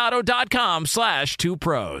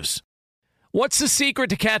O'ReillyAuto.com/2pros. What's the secret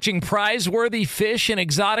to catching prize-worthy fish in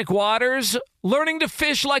exotic waters? Learning to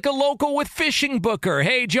fish like a local with Fishing Booker.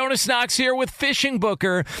 Hey, Jonas Knox here with Fishing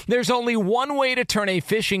Booker. There's only one way to turn a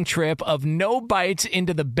fishing trip of no bites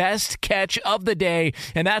into the best catch of the day,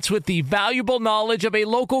 and that's with the valuable knowledge of a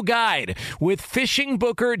local guide. With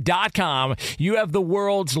FishingBooker.com, you have the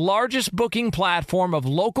world's largest booking platform of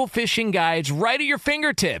local fishing guides right at your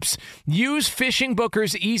fingertips. Use Fishing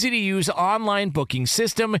Booker's easy-to-use online booking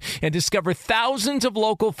system and discover thousands of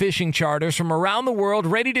local fishing charters from around the world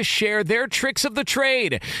ready to share their tricks of the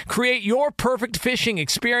trade. Create your perfect fishing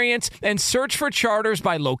experience and search for charters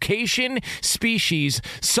by location, species,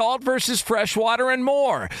 salt versus freshwater, and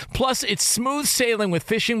more. Plus, it's smooth sailing with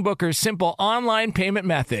Fishing Booker's simple online payment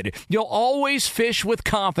method. You'll always fish with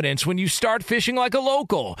confidence when you start fishing like a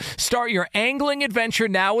local. Start your angling adventure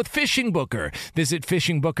now with Fishing Booker. Visit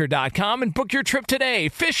FishingBooker.com and book your trip today.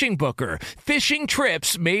 Fishing Booker. Fishing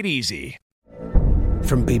trips made easy.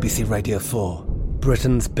 From BBC Radio 4,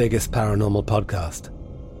 Britain's biggest paranormal podcast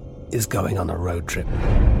is going on a road trip.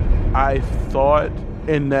 I thought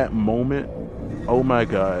in that moment, oh my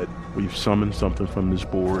God, we've summoned something from this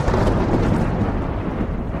board.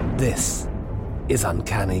 This is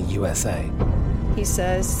Uncanny USA. He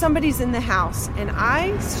says, somebody's in the house, and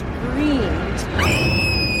I screamed.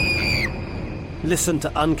 Listen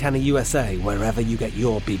to Uncanny USA wherever you get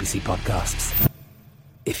your BBC podcasts,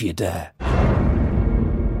 if you dare.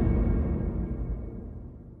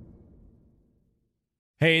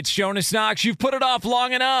 Hey, it's Jonas Knox. You've put it off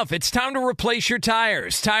long enough. It's time to replace your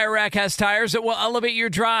tires. Tire Rack has tires that will elevate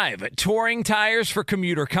your drive. Touring tires for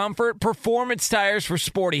commuter comfort, performance tires for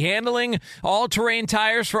sporty handling, all-terrain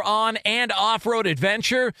tires for on- and off-road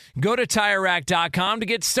adventure. Go to TireRack.com to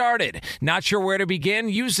get started. Not sure where to begin?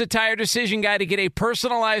 Use the Tire Decision Guide to get a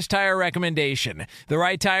personalized tire recommendation. The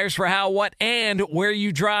right tires for how, what, and where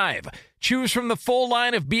you drive. Choose from the full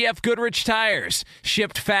line of BF Goodrich tires,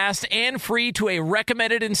 shipped fast and free to a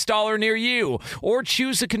recommended installer near you, or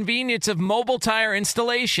choose the convenience of mobile tire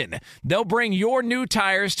installation. They'll bring your new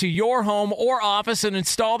tires to your home or office and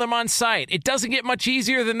install them on site. It doesn't get much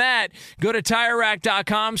easier than that. Go to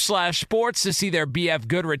TireRack.com/sports to see their BF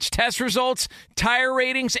Goodrich test results, tire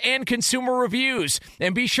ratings, and consumer reviews.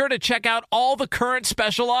 And be sure to check out all the current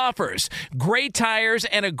special offers. Great tires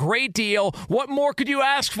and a great deal. What more could you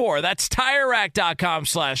ask for? That's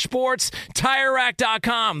TireRack.com/sports.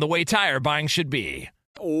 TireRack.com, the way tire buying should be.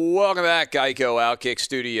 Welcome back, Geico Outkick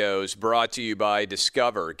Studios, brought to you by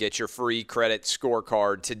Discover. Get your free credit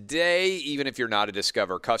scorecard today, even if you're not a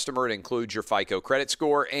Discover customer. It includes your FICO credit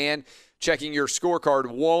score, and checking your scorecard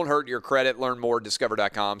won't hurt your credit. Learn more at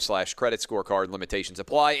discover.com/credit scorecard. Limitations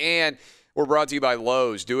apply. And we're brought to you by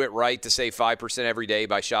Lowe's. Do it right to save 5% every day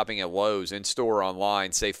by shopping at Lowe's, in-store or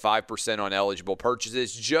online. Save 5% on eligible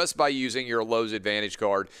purchases just by using your Lowe's Advantage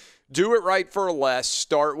card. Do it right for less.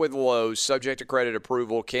 Start with Lowe's. Subject to credit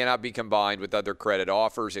approval. Cannot be combined with other credit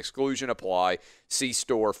offers. Exclusion apply. See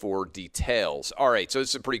store for details. All right, so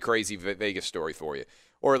this is a pretty crazy Vegas story for you,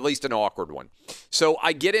 or at least an awkward one. So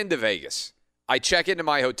I get into Vegas. I check into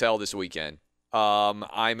my hotel this weekend.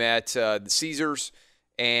 I'm at the Caesars.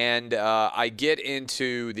 And I get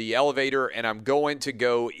into the elevator, and I'm going to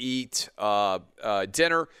go eat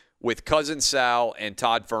dinner with Cousin Sal and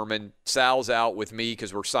Todd Furman. Sal's out with me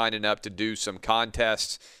because we're signing up to do some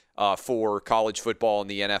contests for college football in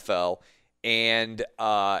the NFL. And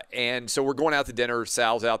so we're going out to dinner.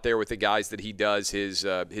 Sal's out there with the guys that he does his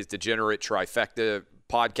Degenerate Trifecta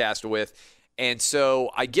podcast with. And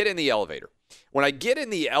so I get in the elevator. When I get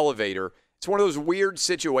in the elevator, it's one of those weird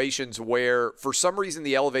situations where, for some reason,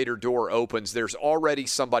 the elevator door opens. There's already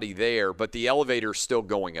somebody there, but the elevator's still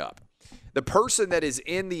going up. The person that is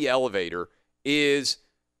in the elevator is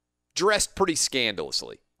dressed pretty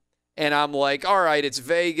scandalously. And I'm like, all right, it's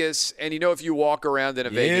Vegas. And, if you walk around in a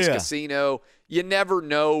Vegas casino, you never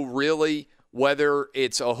know really whether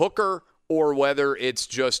it's a hooker or whether it's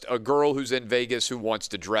just a girl who's in Vegas who wants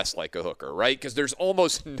to dress like a hooker, right? Because there's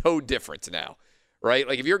almost no difference now. Right?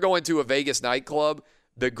 Like if you're going to a Vegas nightclub,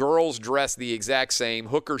 the girls dress the exact same.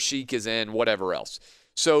 Hooker chic is in, whatever else.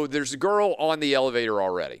 So there's a girl on the elevator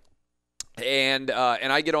already. And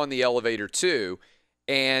I get on the elevator too.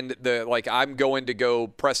 And I'm going to go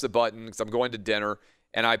press the button because I'm going to dinner.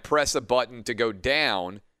 And I press a button to go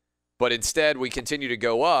down. But instead we continue to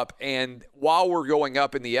go up. And while we're going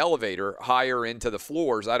up in the elevator, higher into the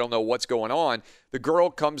floors, I don't know what's going on. The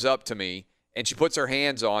girl comes up to me. And she puts her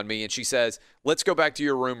hands on me, and she says, let's go back to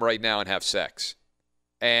your room right now and have sex.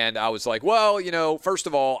 And I was like, well, first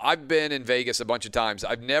of all, I've been in Vegas a bunch of times.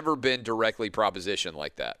 I've never been directly propositioned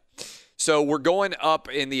like that. So we're going up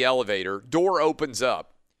in the elevator. Door opens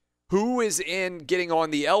up. Who is in getting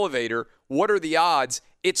on the elevator? What are the odds?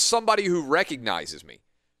 It's somebody who recognizes me.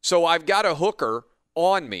 So I've got a hooker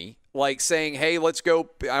on me, like saying, hey, let's go.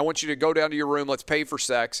 I want you to go down to your room. Let's pay for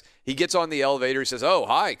sex. He gets on the elevator. He says, oh,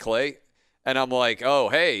 hi, Clay. And I'm like, oh,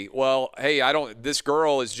 hey, this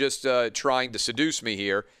girl is just trying to seduce me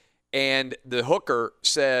here. And the hooker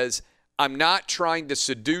says, I'm not trying to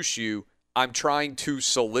seduce you. I'm trying to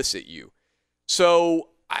solicit you. So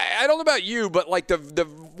I don't know about you, but like the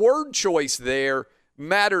word choice there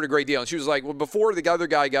mattered a great deal. And she was like, well, before the other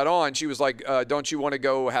guy got on, she was like, don't you want to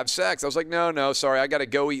go have sex? I was like, no, sorry. I got to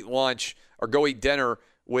go eat lunch or go eat dinner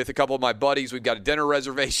with a couple of my buddies. We've got a dinner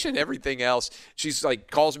reservation, everything else. She's like,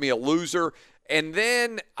 calls me a loser. And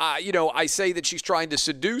then, I say that she's trying to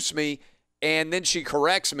seduce me, and then she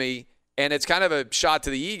corrects me, and it's kind of a shot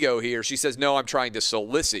to the ego here. She says, no, I'm trying to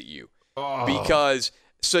solicit you. Because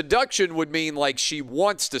seduction would mean like she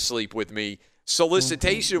wants to sleep with me.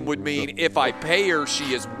 Solicitation would mean if I pay her,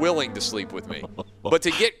 she is willing to sleep with me. But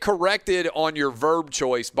to get corrected on your verb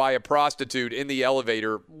choice by a prostitute in the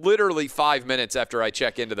elevator literally 5 minutes after I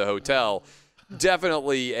check into the hotel,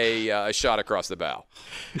 definitely a shot across the bow.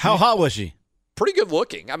 How hot was she? Pretty good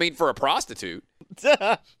looking. I mean, for a prostitute.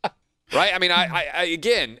 Right? I mean, I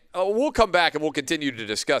again, we'll come back and we'll continue to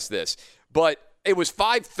discuss this. But it was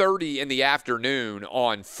 5:30 in the afternoon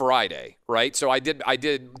on Friday, right? So I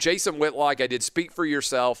did Jason Whitlock. I did Speak for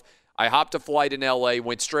Yourself. I hopped a flight in L.A.,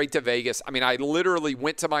 went straight to Vegas. I mean, I literally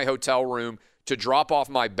went to my hotel room, to drop off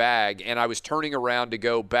my bag, and I was turning around to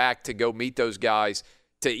go back to go meet those guys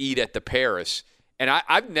to eat at the Paris. And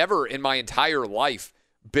I've never in my entire life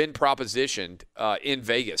been propositioned in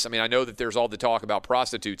Vegas. I mean, I know that there's all the talk about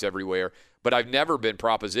prostitutes everywhere, but I've never been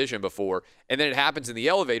propositioned before. And then it happens in the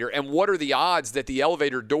elevator. And what are the odds that the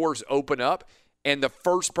elevator doors open up and the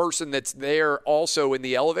first person that's there also in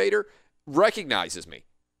the elevator recognizes me?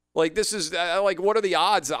 Like, this is what are the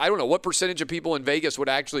odds? I don't know what percentage of people in Vegas would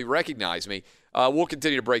actually recognize me. We'll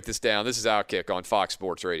continue to break this down. This is Outkick on Fox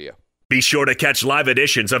Sports Radio. Be sure to catch live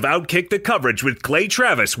editions of Outkick the Coverage with Clay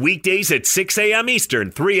Travis weekdays at 6 a.m.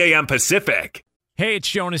 Eastern, 3 a.m. Pacific. Hey,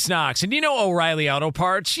 it's Jonas Knox, and you know O'Reilly Auto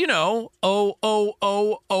Parts, you know,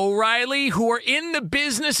 O'Reilly, who are in the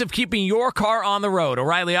business of keeping your car on the road.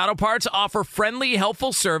 O'Reilly Auto Parts offer friendly,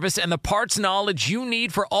 helpful service and the parts knowledge you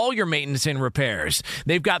need for all your maintenance and repairs.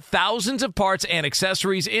 They've got thousands of parts and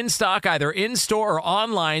accessories in stock, either in-store or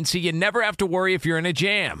online, so you never have to worry if you're in a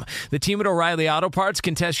jam. The team at O'Reilly Auto Parts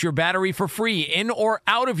can test your battery for free in or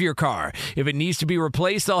out of your car. If it needs to be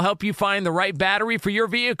replaced, they'll help you find the right battery for your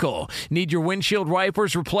vehicle. Need your windshield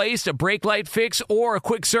wipers replaced, a brake light fix, or a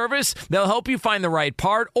quick service? They'll help you find the right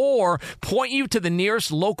part or point you to the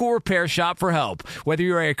nearest local repair shop for help. Whether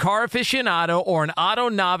you're a car aficionado or an auto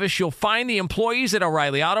novice, you'll find the employees at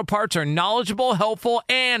O'Reilly Auto Parts are knowledgeable, helpful,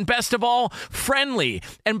 and best of all, friendly.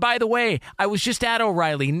 And by the way, I was just at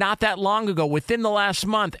O'Reilly not that long ago, within the last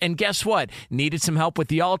month, and guess what? Needed some help with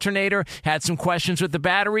the alternator, had some questions with the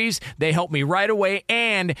batteries. They helped me right away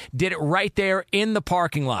and did it right there in the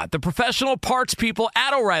parking lot. The professional parts people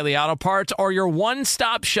at O'Reilly Auto Parts are your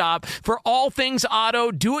one-stop shop for all things auto,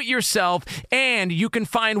 do-it-yourself, and you can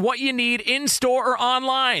find what you need in-store or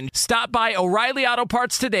online. Stop by O'Reilly Auto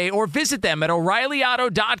Parts today or visit them at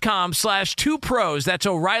O'ReillyAuto.com/2pros. That's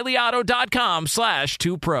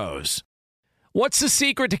O'ReillyAuto.com/2pros. What's the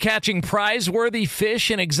secret to catching prize-worthy fish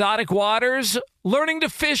in exotic waters? Learning to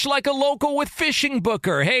fish like a local with Fishing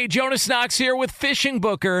Booker. Hey, Jonas Knox here with Fishing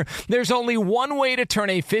Booker. There's only one way to turn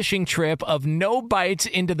a fishing trip of no bites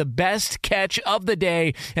into the best catch of the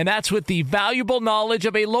day, and that's with the valuable knowledge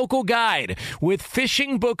of a local guide. With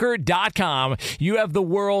FishingBooker.com, you have the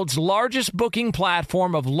world's largest booking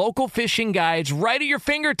platform of local fishing guides right at your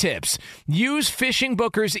fingertips. Use Fishing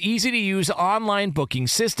Booker's easy-to-use online booking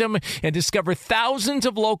system and discover thousands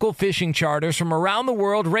of local fishing charters from around the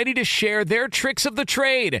world ready to share their tricks of the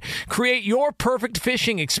trade. Create your perfect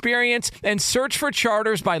fishing experience and search for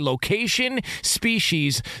charters by location,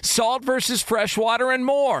 species, salt versus freshwater, and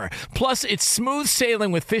more. Plus, it's smooth sailing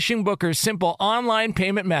with Fishing Booker's simple online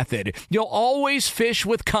payment method. You'll always fish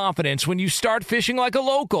with confidence when you start fishing like a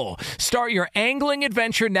local. Start your angling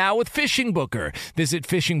adventure now with Fishing Booker. Visit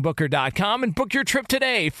FishingBooker.com and book your trip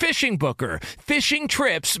today. Fishing Booker. Fishing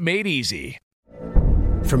trips made easy.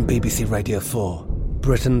 From BBC Radio 4,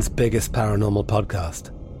 Britain's biggest paranormal podcast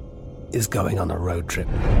is going on a road trip.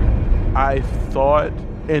 I thought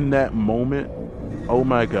in that moment, oh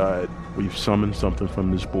my God, we've summoned something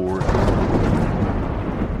from this board.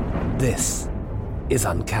 This is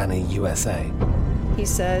Uncanny USA. He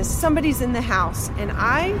says, somebody's in the house, and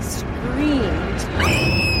I screamed.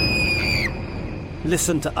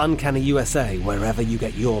 Listen to Uncanny USA wherever you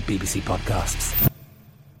get your BBC podcasts,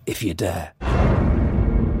 if you dare.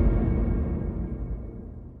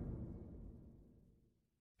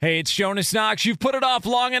 Hey, it's Jonas Knox. You've put it off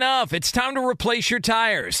long enough. It's time to replace your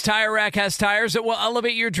tires. Tire Rack has tires that will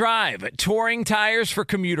elevate your drive. Touring tires for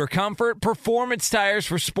commuter comfort, performance tires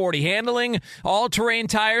for sporty handling, all-terrain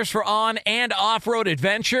tires for on- and off-road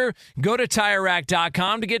adventure. Go to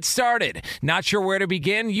TireRack.com to get started. Not sure where to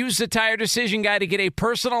begin? Use the Tire Decision Guide to get a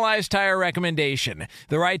personalized tire recommendation.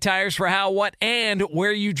 The right tires for how, what, and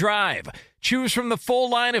where you drive. Choose from the full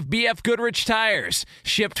line of BF Goodrich tires,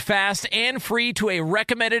 shipped fast and free to a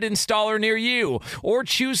recommended installer near you, or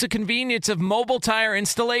choose the convenience of mobile tire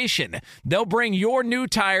installation. They'll bring your new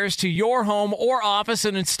tires to your home or office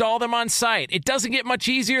and install them on site. It doesn't get much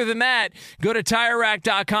easier than that. Go to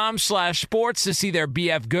TireRack.com/sports to see their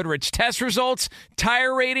BF Goodrich test results,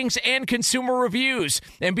 tire ratings, and consumer reviews.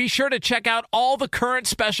 And be sure to check out all the current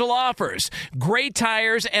special offers. Great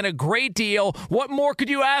tires and a great deal. What more could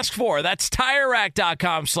you ask for? That's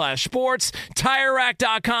TireRack.com/sports.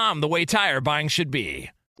 TireRack.com, the way tire buying should be.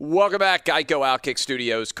 Welcome back, Geico Outkick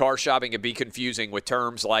Studios. Car shopping can be confusing with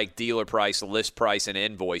terms like dealer price, list price, and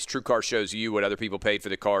invoice. TrueCar shows you what other people paid for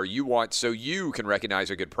the car you want so you can recognize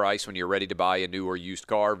a good price when you're ready to buy a new or used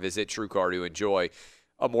car. Visit TrueCar to enjoy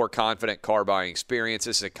a more confident car buying experience.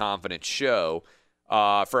 This is a confident show.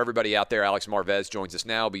 For everybody out there, Alex Marvez joins us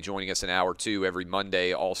now. He'll be joining us in hour 2 every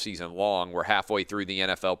Monday all season long. We're halfway through the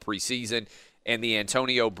NFL preseason, and the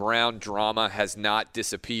Antonio Brown drama has not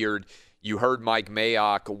disappeared. You heard Mike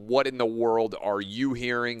Mayock. What in the world are you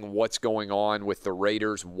hearing? What's going on with the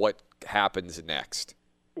Raiders? What happens next?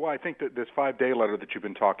 Well, I think that this 5-day letter that you've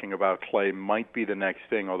been talking about, Clay, might be the next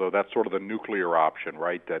thing, although that's sort of the nuclear option,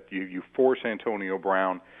 right? That you force Antonio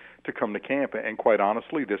Brown to come to camp. And quite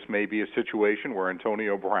honestly, this may be a situation where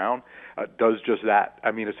Antonio Brown does just that.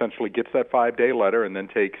 I mean, essentially gets that 5-day letter and then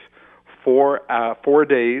takes 4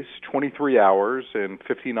 days, 23 hours, and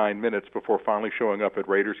 59 minutes before finally showing up at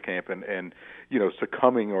Raiders camp and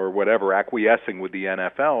succumbing or whatever, acquiescing with the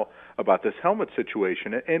NFL about this helmet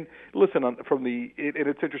situation. And listen,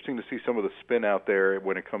 it's interesting to see some of the spin out there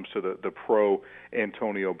when it comes to the pro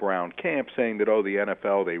Antonio Brown camp, saying that, the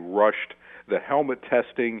NFL, they rushed the helmet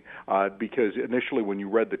testing because initially when you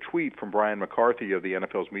read the tweet from Brian McCarthy of the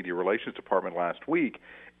NFL's Media Relations Department last week,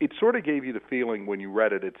 it sort of gave you the feeling when you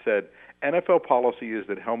read it, it said, NFL policy is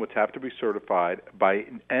that helmets have to be certified by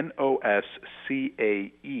NOSCAE,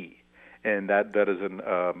 and that is an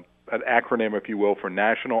acronym, if you will, for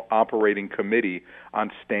National Operating Committee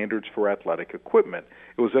on Standards for Athletic Equipment.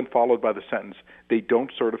 It was then followed by the sentence, they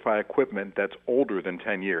don't certify equipment that's older than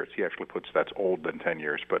 10 years. He actually puts that's old than 10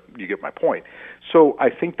 years, but you get my point. So I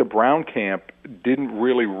think the Brown camp didn't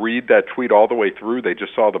really read that tweet all the way through. They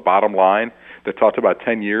just saw the bottom line that talked about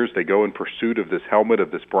 10 years. They go in pursuit of this helmet,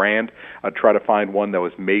 of this brand, try to find one that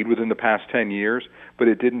was made within the past 10 years, but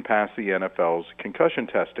it didn't pass the NFL's concussion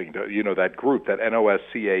testing. That group, that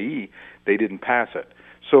NOSCAE, they didn't pass it.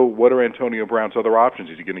 So what are Antonio Brown's other options?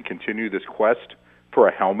 Is he going to continue this quest for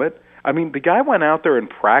a helmet? I mean, the guy went out there and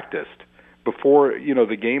practiced before,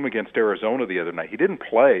 the game against Arizona the other night. He didn't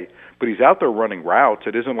play, but he's out there running routes.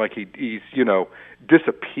 It isn't like he's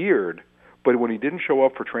disappeared. But when he didn't show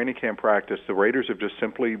up for training camp practice, the Raiders have just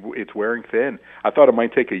simply, it's wearing thin. I thought it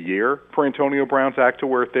might take a year for Antonio Brown's act to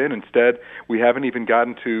wear thin. Instead, we haven't even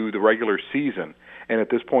gotten to the regular season. And at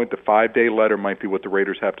this point, the 5-day letter might be what the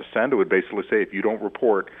Raiders have to send. It would basically say if you don't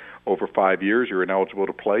report over 5 years, you're ineligible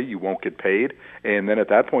to play, you won't get paid. And then at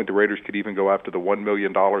that point, the Raiders could even go after the $1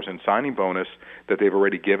 million in signing bonus that they've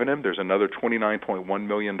already given him. There's another $29.1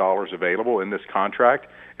 million available in this contract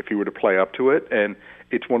if he were to play up to it. And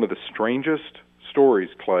it's one of the strangest stories,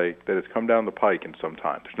 Clay, that has come down the pike in some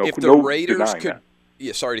time. There's if the Raiders could,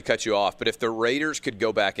 sorry to cut you off, but if the Raiders could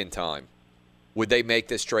go back in time, would they make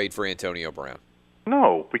this trade for Antonio Brown?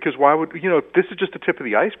 No, because why would this is just the tip of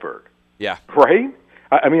the iceberg. Yeah. Right?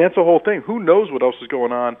 I mean, that's the whole thing. Who knows what else is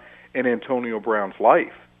going on in Antonio Brown's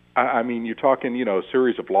life? I mean, you're talking, a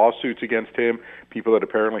series of lawsuits against him, people that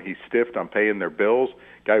apparently he's stiffed on paying their bills,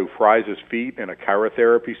 guy who fries his feet in a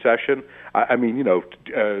chirotherapy session. I mean,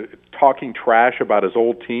 talking trash about his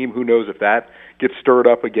old team. Who knows if that gets stirred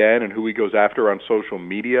up again and who he goes after on social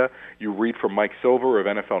media. You read from Mike Silver of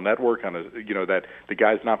NFL Network on that the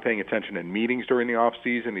guy's not paying attention in meetings during the off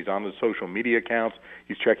season. He's on his social media accounts.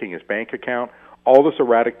 He's checking his bank account. All this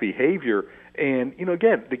erratic behavior. And,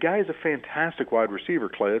 again, the guy is a fantastic wide receiver,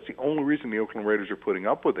 Clay. That's the only reason the Oakland Raiders are putting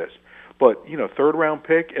up with this. But, third-round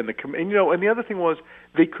pick, and the other thing was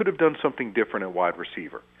they could have done something different at wide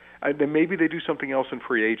receiver. Then maybe they do something else in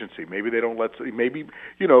free agency. Maybe they don't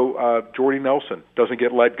Jordy Nelson doesn't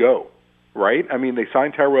get let go, right? I mean, they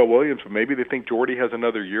signed Tyrell Williams, but maybe they think Jordy has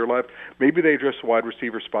another year left. Maybe they address the wide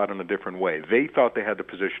receiver spot in a different way. They thought they had the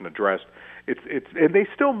position addressed. And they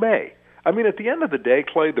still may. I mean, at the end of the day,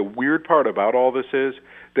 Clay, the weird part about all this is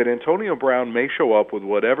that Antonio Brown may show up with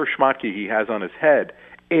whatever schmatke he has on his head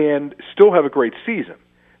and still have a great season.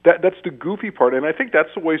 That's the goofy part, and I think that's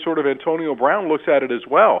the way sort of Antonio Brown looks at it as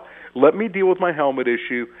well. Let me deal with my helmet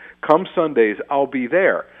issue. Come Sundays, I'll be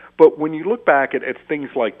there. But when you look back at things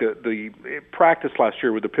like the practice last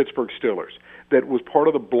year with the Pittsburgh Steelers, that was part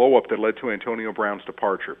of the blow-up that led to Antonio Brown's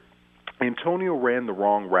departure. Antonio ran the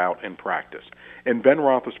wrong route in practice, and Ben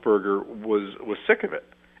Roethlisberger was sick of it.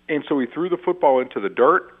 And so he threw the football into the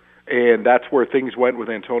dirt, and that's where things went with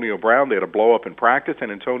Antonio Brown. They had a blow-up in practice,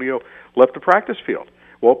 and Antonio left the practice field.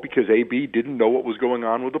 Well, because AB didn't know what was going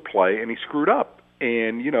on with the play, and he screwed up.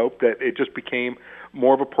 And, that it just became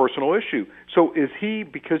more of a personal issue. So is he,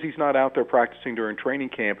 because he's not out there practicing during training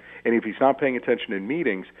camp, and if he's not paying attention in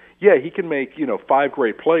meetings, yeah, he can make, 5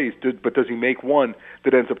 great plays, but does he make one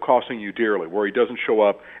that ends up costing you dearly, where he doesn't show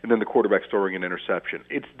up and then the quarterback's throwing an interception?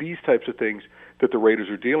 It's these types of things that the Raiders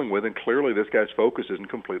are dealing with, and clearly this guy's focus isn't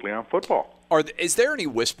completely on football. Is there any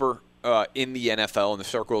whisper in the NFL, in the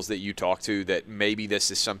circles that you talk to, that maybe this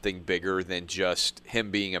is something bigger than just him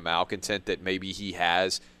being a malcontent, that maybe he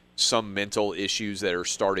has some mental issues that are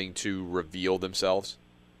starting to reveal themselves?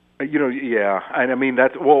 Yeah, and I mean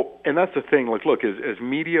that's the thing. Like, look, as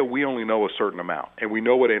media, we only know a certain amount, and we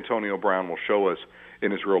know what Antonio Brown will show us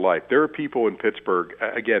in his real life. There are people in Pittsburgh.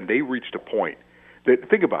 Again, they reached a point that,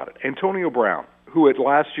 think about it. Antonio Brown, who at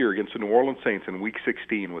last year against the New Orleans Saints in Week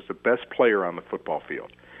 16 was the best player on the football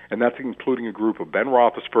field, and that's including a group of Ben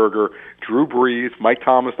Roethlisberger, Drew Brees, Mike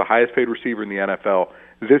Thomas, the highest-paid receiver in the NFL.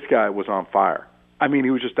 This guy was on fire. I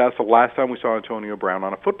mean, that's the last time we saw Antonio Brown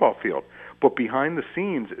on a football field. But behind the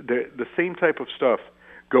scenes, the same type of stuff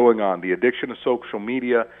going on, the addiction to social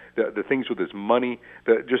media, the things with his money,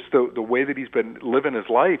 the way that he's been living his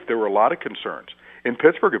life, there were a lot of concerns in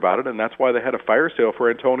Pittsburgh about it, and that's why they had a fire sale for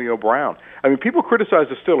Antonio Brown. I mean, people criticize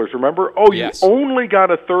the Steelers. Remember, yes. You only got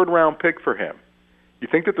a third-round pick for him. You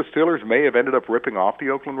think that the Steelers may have ended up ripping off the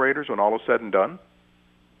Oakland Raiders when all is said and done?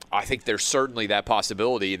 I think there's certainly that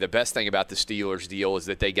possibility. The best thing about the Steelers deal is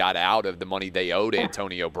that they got out of the money they owed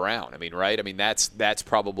Antonio Brown. I mean, right? I mean, that's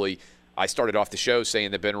probably – I started off the show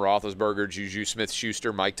saying that Ben Roethlisberger, Juju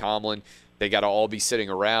Smith-Schuster, Mike Tomlin, they got to all be sitting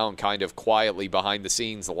around kind of quietly behind the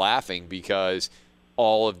scenes laughing because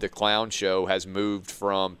all of the clown show has moved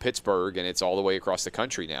from Pittsburgh and it's all the way across the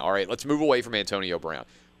country now. All right, let's move away from Antonio Brown.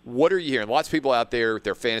 What are you hearing? Lots of people out there,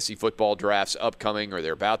 their fantasy football drafts upcoming or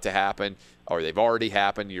they're about to happen or they've already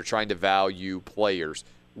happened. You're trying to value players.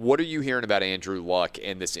 What are you hearing about Andrew Luck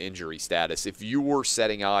and this injury status? If you were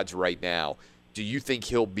setting odds right now, do you think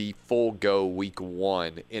he'll be full go week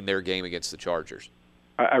 1 in their game against the Chargers?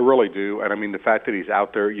 I really do. And, I mean, the fact that he's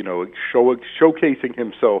out there, showcasing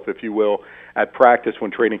himself, if you will, at practice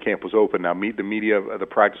when training camp was open. Now, the media, the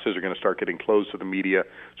practices are going to start getting closed to the media,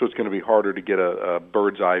 so it's going to be harder to get a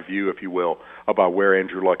bird's-eye view, if you will, about where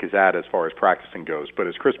Andrew Luck is at as far as practicing goes. But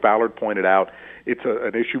as Chris Ballard pointed out, it's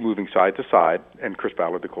an issue moving side to side, and Chris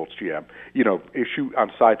Ballard, the Colts GM, issue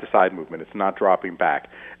on side-to-side movement. It's not dropping back.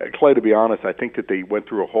 Clay, to be honest, I think that they went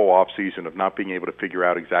through a whole offseason of not being able to figure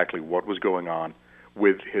out exactly what was going on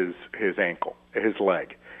with his ankle, his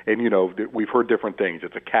leg. And, we've heard different things.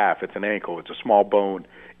 It's a calf, it's an ankle, it's a small bone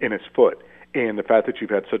in his foot. And the fact that you've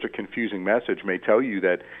had such a confusing message may tell you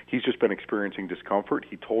that he's just been experiencing discomfort.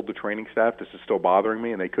 He told the training staff, this is still bothering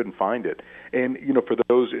me, and they couldn't find it. And, for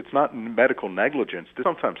those, it's not medical negligence. This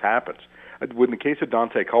sometimes happens. In the case of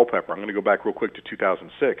Dante Culpepper, I'm going to go back real quick to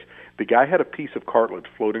 2006. The guy had a piece of cartilage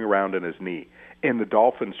floating around in his knee, and the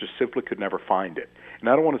Dolphins just simply could never find it. And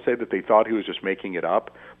I don't want to say that they thought he was just making it up,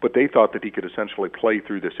 but they thought that he could essentially play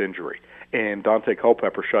through this injury. And Dante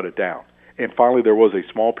Culpepper shut it down. And finally, there was a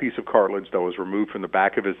small piece of cartilage that was removed from the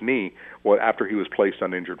back of his knee after he was placed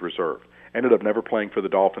on injured reserve. Ended up never playing for the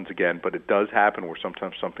Dolphins again, but it does happen where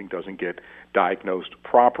sometimes something doesn't get diagnosed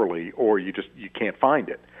properly or you can't find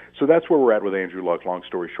it. So that's where we're at with Andrew Luck, long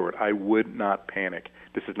story short. I would not panic.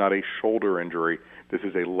 This is not a shoulder injury. This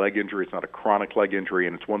is a leg injury. It's not a chronic leg injury,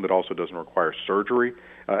 and it's one that also doesn't require surgery,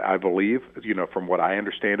 I believe, from what I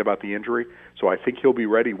understand about the injury. So I think he'll be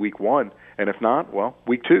ready week 1, and if not, well,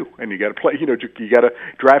 week 2. And you got to play, you got to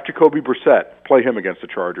draft Jacoby Brissett, play him against the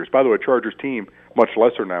Chargers. By the way, Chargers team much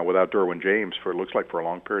lesser now without Derwin James for a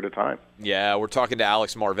long period of time. Yeah, we're talking to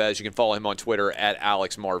Alex Marvez. You can follow him on Twitter at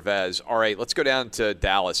Alex Marvez. All right, let's go down to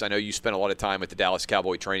Dallas. I know you spent a lot of time at the Dallas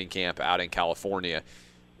Cowboy training camp out in California.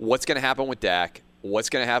 What's going to happen with Dak? What's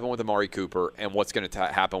going to happen with Amari Cooper? And what's going to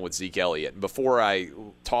happen with Zeke Elliott? And before I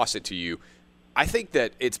toss it to you, I think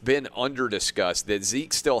that it's been under-discussed that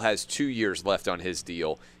Zeke still has 2 years left on his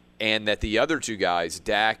deal and that the other two guys,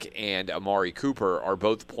 Dak and Amari Cooper, are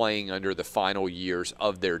both playing under the final years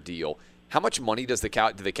of their deal. How much money do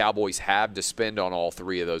the Cowboys have to spend on all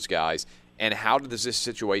three of those guys, and how does this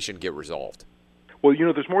situation get resolved? Well,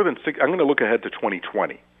 there's more than I'm going to look ahead to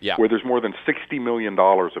 2020, where there's more than $60 million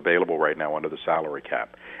available right now under the salary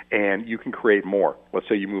cap, and you can create more. Let's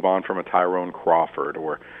say you move on from a Tyrone Crawford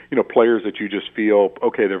or, players that you just feel,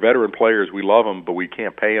 okay, they're veteran players, we love them, but we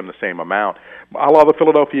can't pay them the same amount. A la the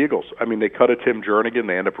Philadelphia Eagles. I mean, they cut a Tim Jernigan,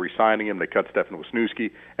 they end up re-signing him. They cut Stefan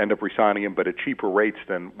Wisniewski, end up re-signing him, but at cheaper rates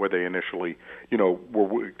than where they initially,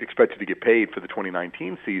 were expected to get paid for the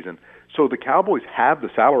 2019 season. So the Cowboys have the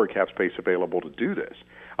salary cap space available to do this.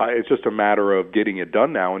 It's just a matter of getting it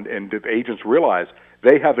done now, and the agents realize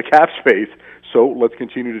they have the cap space, so let's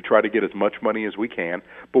continue to try to get as much money as we can.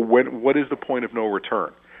 But what is the point of no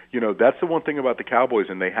return? That's the one thing about the Cowboys,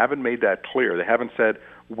 and they haven't made that clear. They haven't said,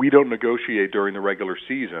 we don't negotiate during the regular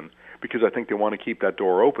season, because I think they want to keep that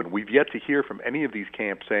door open. We've yet to hear from any of these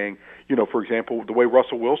camps saying, for example, the way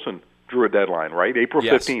Russell Wilson drew a deadline, right? April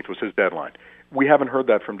 15th was his deadline. We haven't heard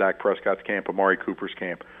that from Dak Prescott's camp, Amari Cooper's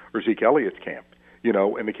camp, or Zeke Elliott's camp.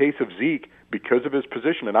 In the case of Zeke, because of his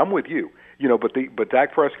position, and I'm with you, but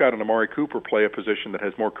Dak Prescott and Amari Cooper play a position that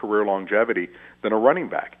has more career longevity than a running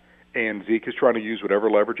back. And Zeke is trying to use whatever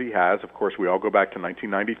leverage he has. Of course, we all go back to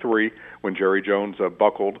 1993 when Jerry Jones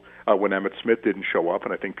buckled when Emmitt Smith didn't show up.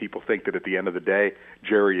 And I think people think that at the end of the day,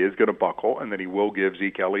 Jerry is going to buckle and that he will give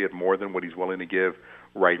Zeke Elliott more than what he's willing to give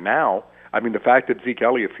right now. I mean, the fact that Zeke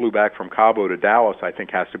Elliott flew back from Cabo to Dallas, I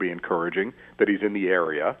think, has to be encouraging, that he's in the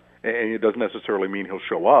area. And it doesn't necessarily mean he'll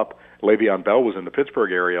show up. Le'Veon Bell was in the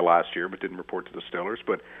Pittsburgh area last year but didn't report to the Steelers,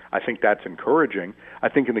 but I think that's encouraging. I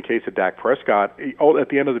think in the case of Dak Prescott, at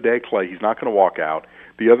the end of the day, Clay, he's not going to walk out.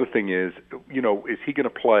 The other thing is, is he going to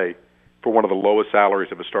play for one of the lowest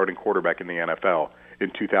salaries of a starting quarterback in the NFL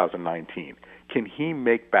in 2019? Can he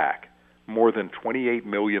make back more than $28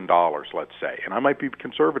 million, let's say? And I might be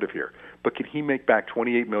conservative here, but can he make back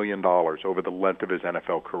 $28 million over the length of his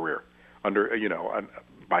NFL career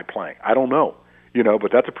by playing? I don't know,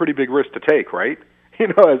 but that's a pretty big risk to take, right?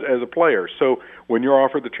 As a player. So when you're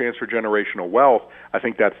offered the chance for generational wealth, I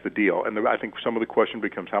think that's the deal. And I think some of the question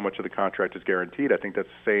becomes how much of the contract is guaranteed. I think that's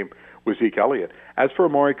the same with Zeke Elliott. As for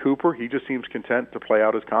Amari Cooper, he just seems content to play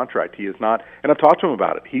out his contract. He is not, and I've talked to him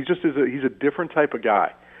about it. He's a different type of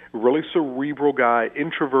guy, really cerebral guy,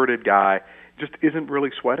 introverted guy. Just isn't really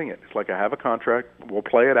sweating it. It's like, I have a contract, we'll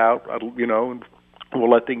play it out, and we'll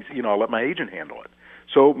let things, I'll let my agent handle it.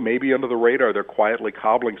 So maybe under the radar, they're quietly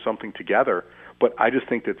cobbling something together. But I just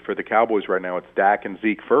think that for the Cowboys right now, it's Dak and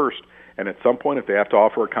Zeke first. And at some point, if they have to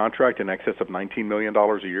offer a contract in excess of $19 million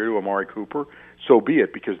a year to Amari Cooper, so be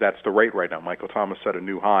it, because that's the rate right now. Michael Thomas set a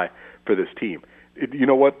new high for this team. You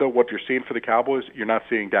know what, though? What you're seeing for the Cowboys, you're not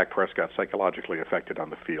seeing Dak Prescott psychologically affected on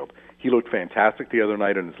the field. He looked fantastic the other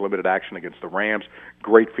night in his limited action against the Rams.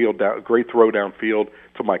 Great throw downfield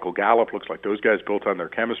to Michael Gallup. Looks like those guys built on their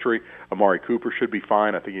chemistry. Amari Cooper should be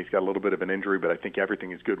fine. I think he's got a little bit of an injury, but I think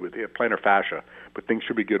everything is good with him. Plantar fascia, but things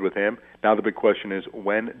should be good with him. Now the big question is,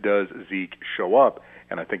 when does Zeke show up?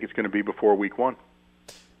 And I think it's going to be before Week 1.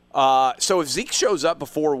 So if Zeke shows up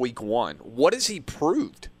before Week 1, what has he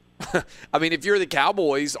proved? I mean, if you're the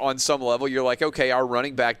Cowboys on some level, you're like, okay, our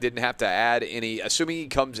running back didn't have to add any, assuming he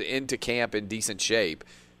comes into camp in decent shape.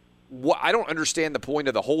 I don't understand the point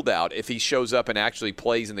of the holdout if he shows up and actually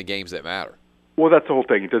plays in the games that matter. Well, that's the whole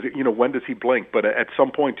thing. When does he blink? But at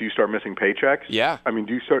some point, do you start missing paychecks? Yeah. I mean,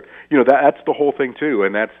 do you start? That's the whole thing too,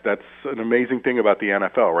 and that's an amazing thing about the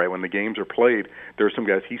NFL, right? When the games are played, there are some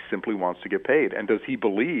guys he simply wants to get paid, and does he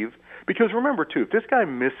believe? Because remember too, if this guy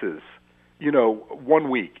misses 1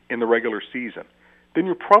 week in the regular season, then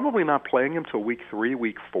you're probably not playing him till week 3,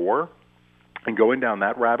 week 4, and going down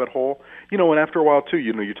that rabbit hole. And after a while too,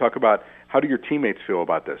 you talk about how do your teammates feel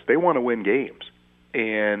about this? They want to win games,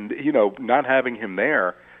 and not having him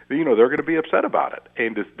there, they're going to be upset about it.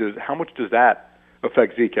 And how much does that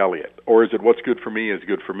affect Zeke Elliott? Or is it what's good for me is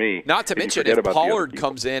good for me? Not to mention, if Pollard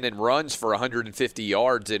comes in and runs for 150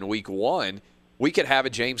 yards in week 1, we could have a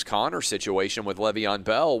James Conner situation with Le'Veon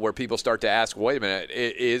Bell where people start to ask, wait a minute,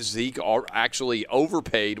 is Zeke actually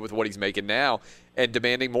overpaid with what he's making now and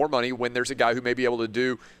demanding more money when there's a guy who may be able to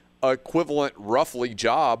do an equivalent, roughly,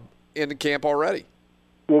 job in the camp already?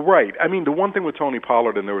 Well, right. I mean, the one thing with Tony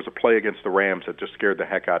Pollard, and there was a play against the Rams that just scared the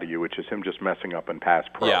heck out of you, which is him just messing up in pass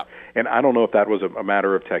pro. Yeah. And I don't know if that was a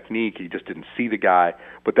matter of technique. He just didn't see the guy.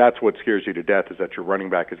 But that's what scares you to death, is that your running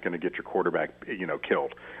back is going to get your quarterback,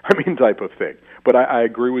 killed. I mean, type of thing. But I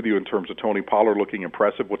agree with you in terms of Tony Pollard looking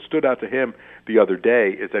impressive. What stood out to him the other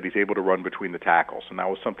day is that he's able to run between the tackles. And that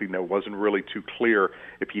was something that wasn't really too clear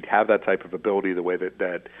if he'd have that type of ability the way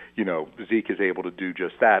that Zeke is able to do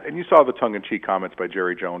just that. And you saw the tongue-in-cheek comments by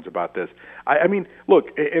Jerry Jones about this. I mean, look,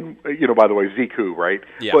 and by the way, Zeke who, right?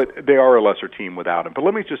 Yeah. But they are a lesser team without him. But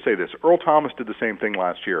let me just say this. Earl Thomas did the same thing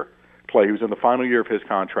last year. He was in the final year of his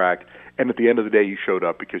contract, and at the end of the day, he showed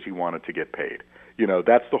up because he wanted to get paid.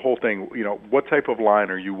 That's the whole thing. What type of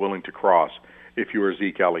line are you willing to cross if you are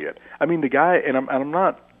Zeke Elliott? I mean, the guy, and I'm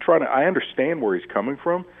not trying to, I understand where he's coming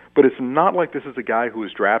from, but it's not like this is a guy who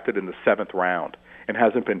was drafted in the 7th round and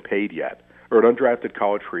hasn't been paid yet, or an undrafted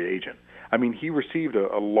college free agent. I mean, he received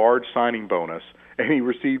a large signing bonus, and he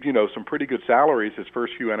received, some pretty good salaries his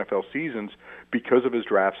first few NFL seasons because of his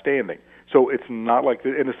draft standing. So it's not like,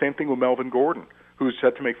 and the same thing with Melvin Gordon, who's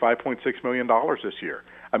set to make $5.6 million this year.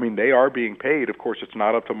 I mean, they are being paid. Of course, it's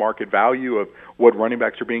not up to market value of what running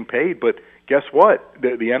backs are being paid, but guess what? The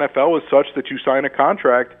NFL is such that you sign a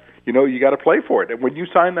contract, you got to play for it. And when you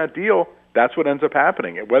sign that deal, that's what ends up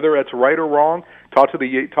happening. And whether it's right or wrong, talk to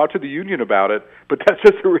the union about it, but that's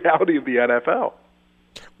just the reality of the NFL.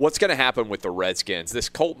 What's going to happen with the Redskins? This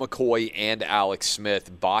Colt McCoy and Alex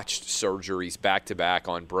Smith botched surgeries back-to-back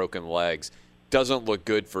on broken legs. Doesn't look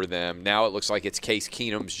good for them. Now it looks like it's Case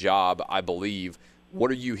Keenum's job, I believe, What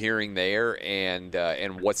are you hearing there,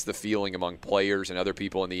 and what's the feeling among players and other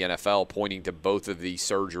people in the NFL pointing to both of these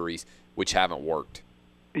surgeries which haven't worked?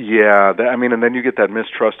 Yeah, and then you get that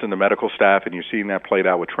mistrust in the medical staff, and you're seeing that played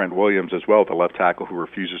out with Trent Williams as well, the left tackle who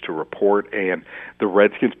refuses to report. And the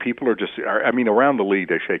Redskins, people around the league,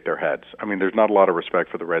 they shake their heads. There's not a lot of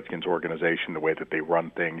respect for the Redskins organization, the way that they run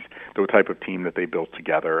things, the type of team that they built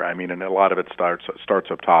together. And a lot of it starts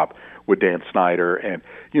up top with Dan Snyder. And,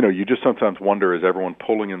 you just sometimes wonder, is everyone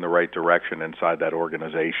pulling in the right direction inside that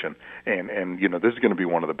organization? And this is going to be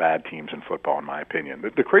one of the bad teams in football, in my opinion.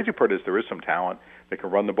 The crazy part is there is some talent. They can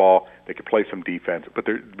run the ball. They can play some defense. But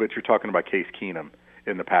you're talking about Case Keenum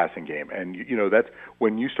in the passing game. And, that's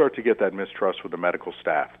when you start to get that mistrust with the medical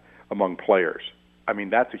staff among players.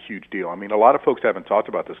 That's a huge deal. A lot of folks haven't talked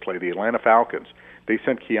about this, Clay. The Atlanta Falcons, they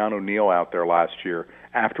sent Keanu Neal out there last year.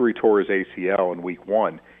 After he tore his ACL in week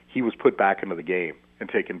 1, he was put back into the game and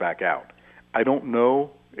taken back out. I don't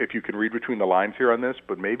know if you can read between the lines here on this,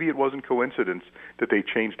 but maybe it wasn't coincidence that they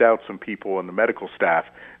changed out some people in the medical staff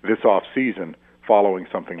this offseason following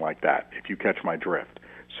something like that, if you catch my drift.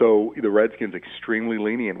 So the Redskins extremely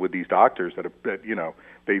lenient with these doctors that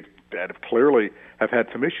have clearly have had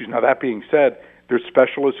some issues. Now, that being said, there's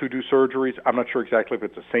specialists who do surgeries. I'm not sure exactly if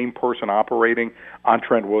it's the same person operating on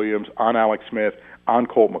Trent Williams, on Alex Smith, on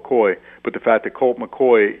Colt McCoy, but the fact that Colt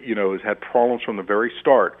McCoy, has had problems from the very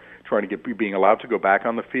start trying to being allowed to go back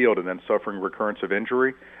on the field and then suffering recurrence of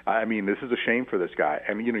injury. This is a shame for this guy.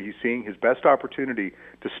 And, he's seeing his best opportunity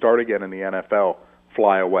to start again in the NFL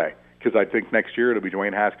fly away. Because I think next year it'll be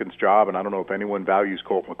Dwayne Haskins' job, and I don't know if anyone values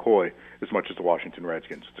Colt McCoy as much as the Washington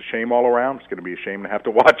Redskins. It's a shame all around. It's going to be a shame to have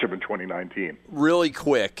to watch him in 2019. Really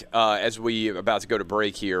quick, as we're about to go to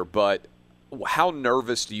break here, but how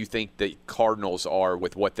nervous do you think the Cardinals are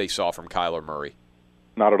with what they saw from Kyler Murray?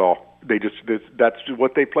 Not at all. That's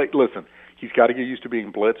what they play. Listen, he's got to get used to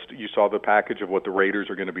being blitzed. You saw the package of what the Raiders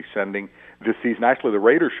are going to be sending this season. Actually, the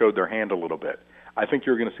Raiders showed their hand a little bit. I think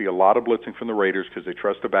you're going to see a lot of blitzing from the Raiders because they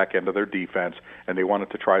trust the back end of their defense, and they wanted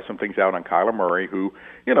to try some things out on Kyler Murray, who,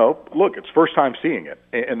 look, it's first time seeing it,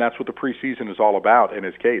 and that's what the preseason is all about in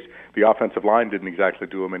his case. The offensive line didn't exactly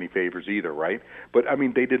do him any favors either, right? But,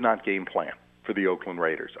 they did not game plan for the Oakland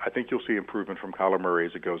Raiders. I think you'll see improvement from Kyler Murray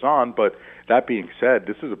as it goes on, but that being said,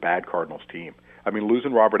 this is a bad Cardinals team.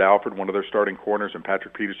 Losing Robert Alford, one of their starting corners, and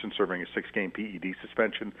Patrick Peterson serving a 6-game PED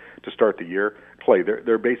suspension to start the year. Clay,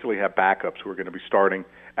 they basically have backups who are going to be starting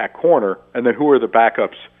at corner, and then who are the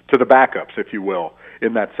backups to the backups, if you will,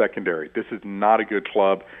 in that secondary. This is not a good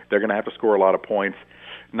club. They're going to have to score a lot of points.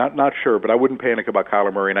 Not sure, but I wouldn't panic about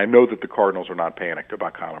Kyler Murray, and I know that the Cardinals are not panicked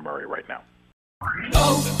about Kyler Murray right now.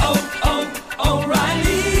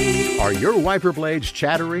 O'Reilly. Are your wiper blades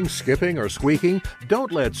chattering, skipping, or squeaking?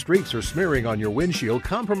 Don't let streaks or smearing on your windshield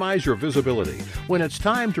compromise your visibility. When it's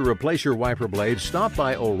time to replace your wiper blades, stop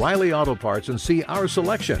by O'Reilly Auto Parts and see our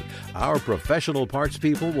selection. Our professional parts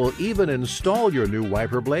people will even install your new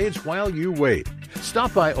wiper blades while you wait.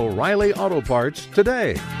 Stop by O'Reilly Auto Parts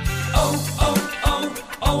today.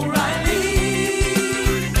 O'Reilly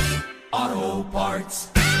Auto Parts.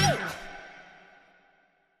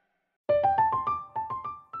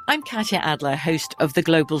 I'm Katya Adler, host of The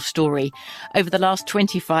Global Story. Over the last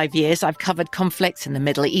 25 years, I've covered conflicts in the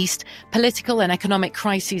Middle East, political and economic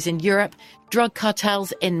crises in Europe, drug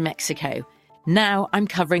cartels in Mexico. Now I'm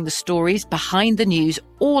covering the stories behind the news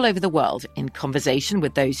all over the world in conversation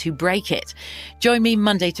with those who break it. Join me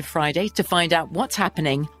Monday to Friday to find out what's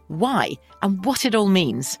happening, why, and what it all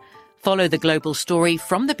means. Follow The Global Story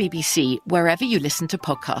from the BBC wherever you listen to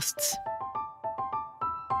podcasts.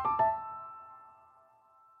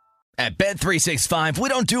 At Bet365, we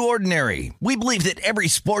don't do ordinary. We believe that every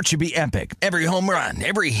sport should be epic. Every home run,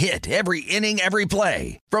 every hit, every inning, every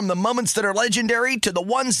play. From the moments that are legendary to the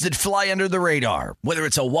ones that fly under the radar. Whether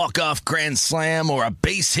it's a walk-off grand slam or a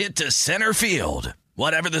base hit to center field.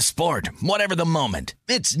 Whatever the sport, whatever the moment.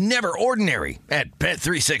 It's never ordinary at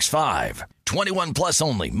Bet365. 21 plus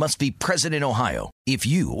only. Must be present in Ohio. If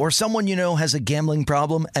you or someone you know has a gambling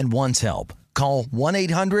problem and wants help, call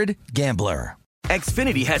 1-800-GAMBLER.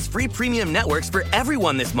 Xfinity has free premium networks for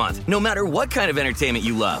everyone this month, no matter what kind of entertainment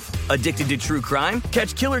you love. Addicted to true crime?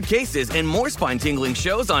 Catch killer cases and more spine-tingling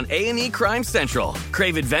shows on A&E Crime Central.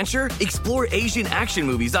 Crave adventure? Explore Asian action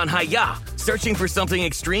movies on Hi-Ya. Searching for something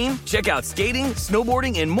extreme? Check out skating,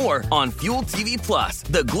 snowboarding, and more on Fuel TV Plus,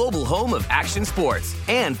 the global home of action sports.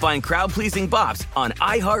 And find crowd-pleasing bops on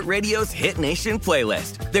iHeartRadio's Hit Nation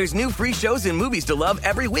playlist. There's new free shows and movies to love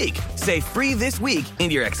every week. Say free this week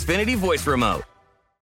in your Xfinity voice remote.